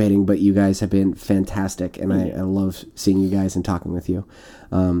anticipating, but you guys have been fantastic, and I love seeing you guys and talking with you.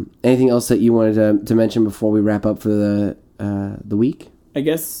 Anything else that you wanted to mention before we wrap up for the week? I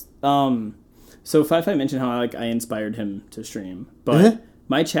guess. So Fi mentioned how I inspired him to stream, but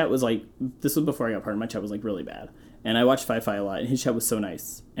my chat was like, this was before I got partnered. My chat was like really bad, and I watched Fi a lot, and his chat was so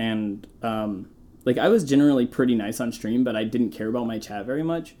nice, and I was generally pretty nice on stream, but I didn't care about my chat very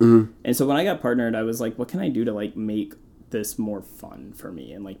much. Mm-hmm. And so when I got partnered, I was like, what can I do to like make this more fun for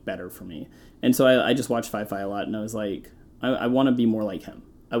me and like better for me? And so I just watched Fi a lot, and I was like, I want to be more like him.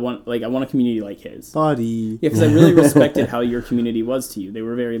 I want a community like his. Buddy. Yeah, because I really respected how your community was to you. They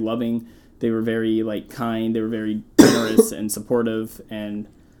were very loving. They were very like kind. They were very generous and supportive. And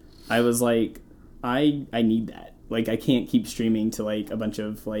I was like, I need that. Like, I can't keep streaming to like a bunch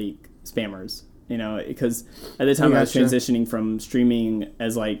of like spammers, because at the time I was transitioning from streaming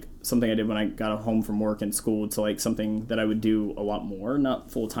as like something I did when I got home from work and school to like something that I would do a lot more,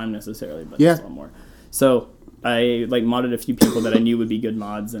 not full time necessarily, but just a lot more. So I like modded a few people that I knew would be good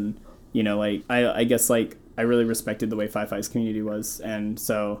mods, and I guess like I really respected the way Fi-Fi's community was, and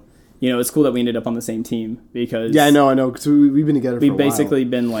so it's cool that we ended up on the same team because I know because we've been together. We've for a while. basically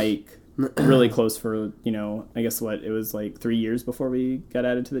been like really close for I guess it was like 3 years before we got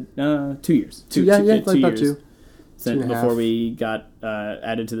added to the 2 years. Two like years about two. since 2.5. before we got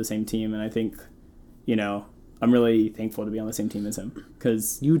added to the same team, and I think I'm really thankful to be on the same team as him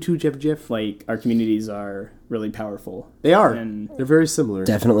because You too, Jeff. like our communities are really powerful. They are. And They're very similar.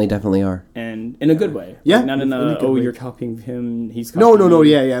 Definitely are. and in a good way. Yeah, Like, not in in a a good way. you're copying him, he's No, copying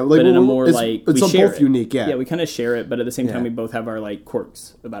me. yeah. Like, but in a more it's, like it's we all share both it. unique. Yeah. Yeah, we kind of share it, but at the same time Yeah. we both have our like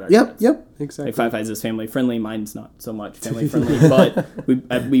quirks about our Yep. chats. Yep. Exactly. Like Fi is family friendly, mine's not so much family friendly,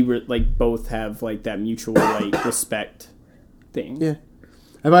 but we were like both have like that mutual like respect thing. Yeah.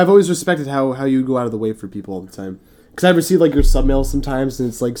 I've always respected how you go out of the way for people all the time. Because I receive like your sub mail sometimes, and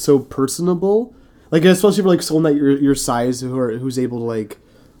it's like so personable. Like especially for like someone that your size who's able to like,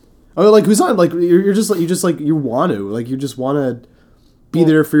 who's not like you just want to be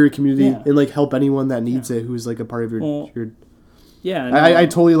there for your community and like help anyone that needs it who's like a part of your. Yeah, I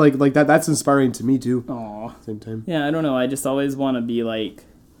totally like that. That's inspiring to me too. Aw. Same time. Yeah, I don't know. I just always want to be like,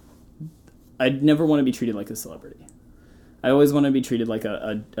 I'd never want to be treated like a celebrity. I always want to be treated like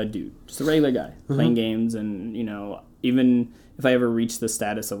a dude, just a regular guy playing games, and even if I ever reach the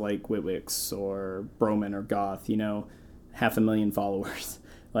status of like Witwix or Broman or Goth, 500,000 followers,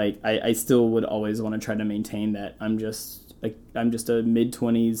 like I still would always want to try to maintain that I'm just a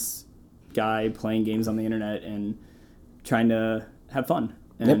mid-20s guy playing games on the internet and trying to have fun.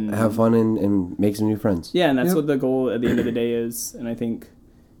 And have fun and make some new friends. yeah, and that's what the goal at the end of the day is. And I think,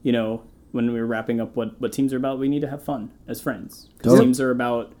 when we're wrapping up what teams are about, we need to have fun as friends. Because Totally. teams are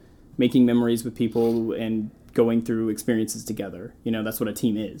about making memories with people and going through experiences together. That's what a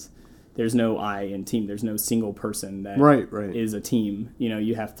team is. There's no I in team. There's no single person that Right. is a team.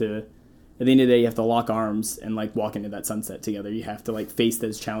 You have to, at the end of the day, you have to lock arms and like walk into that sunset together. You have to like face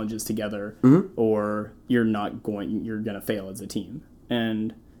those challenges together, or you're going to fail as a team.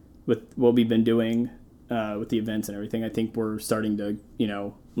 And with what we've been doing with the events and everything, I think we're starting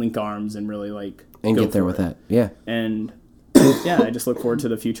to, link arms and really like And go get there for with it. that. Yeah. And yeah, I just look forward to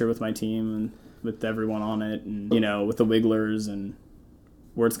the future with my team and with everyone on it, and with the Wigglers and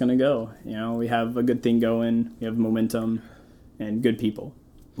where it's gonna go. We have a good thing going. We have momentum and good people.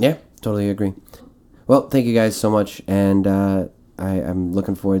 Yeah, totally agree. Well, thank you guys so much, and I'm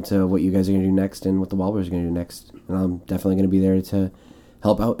looking forward to what you guys are going to do next and what the Wallblers are going to do next. And I'm definitely going to be there to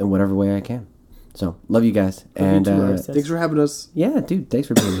help out in whatever way I can. So, love you guys. Thanks for having us. Yeah, dude, thanks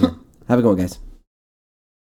for being here. Have a good one, guys.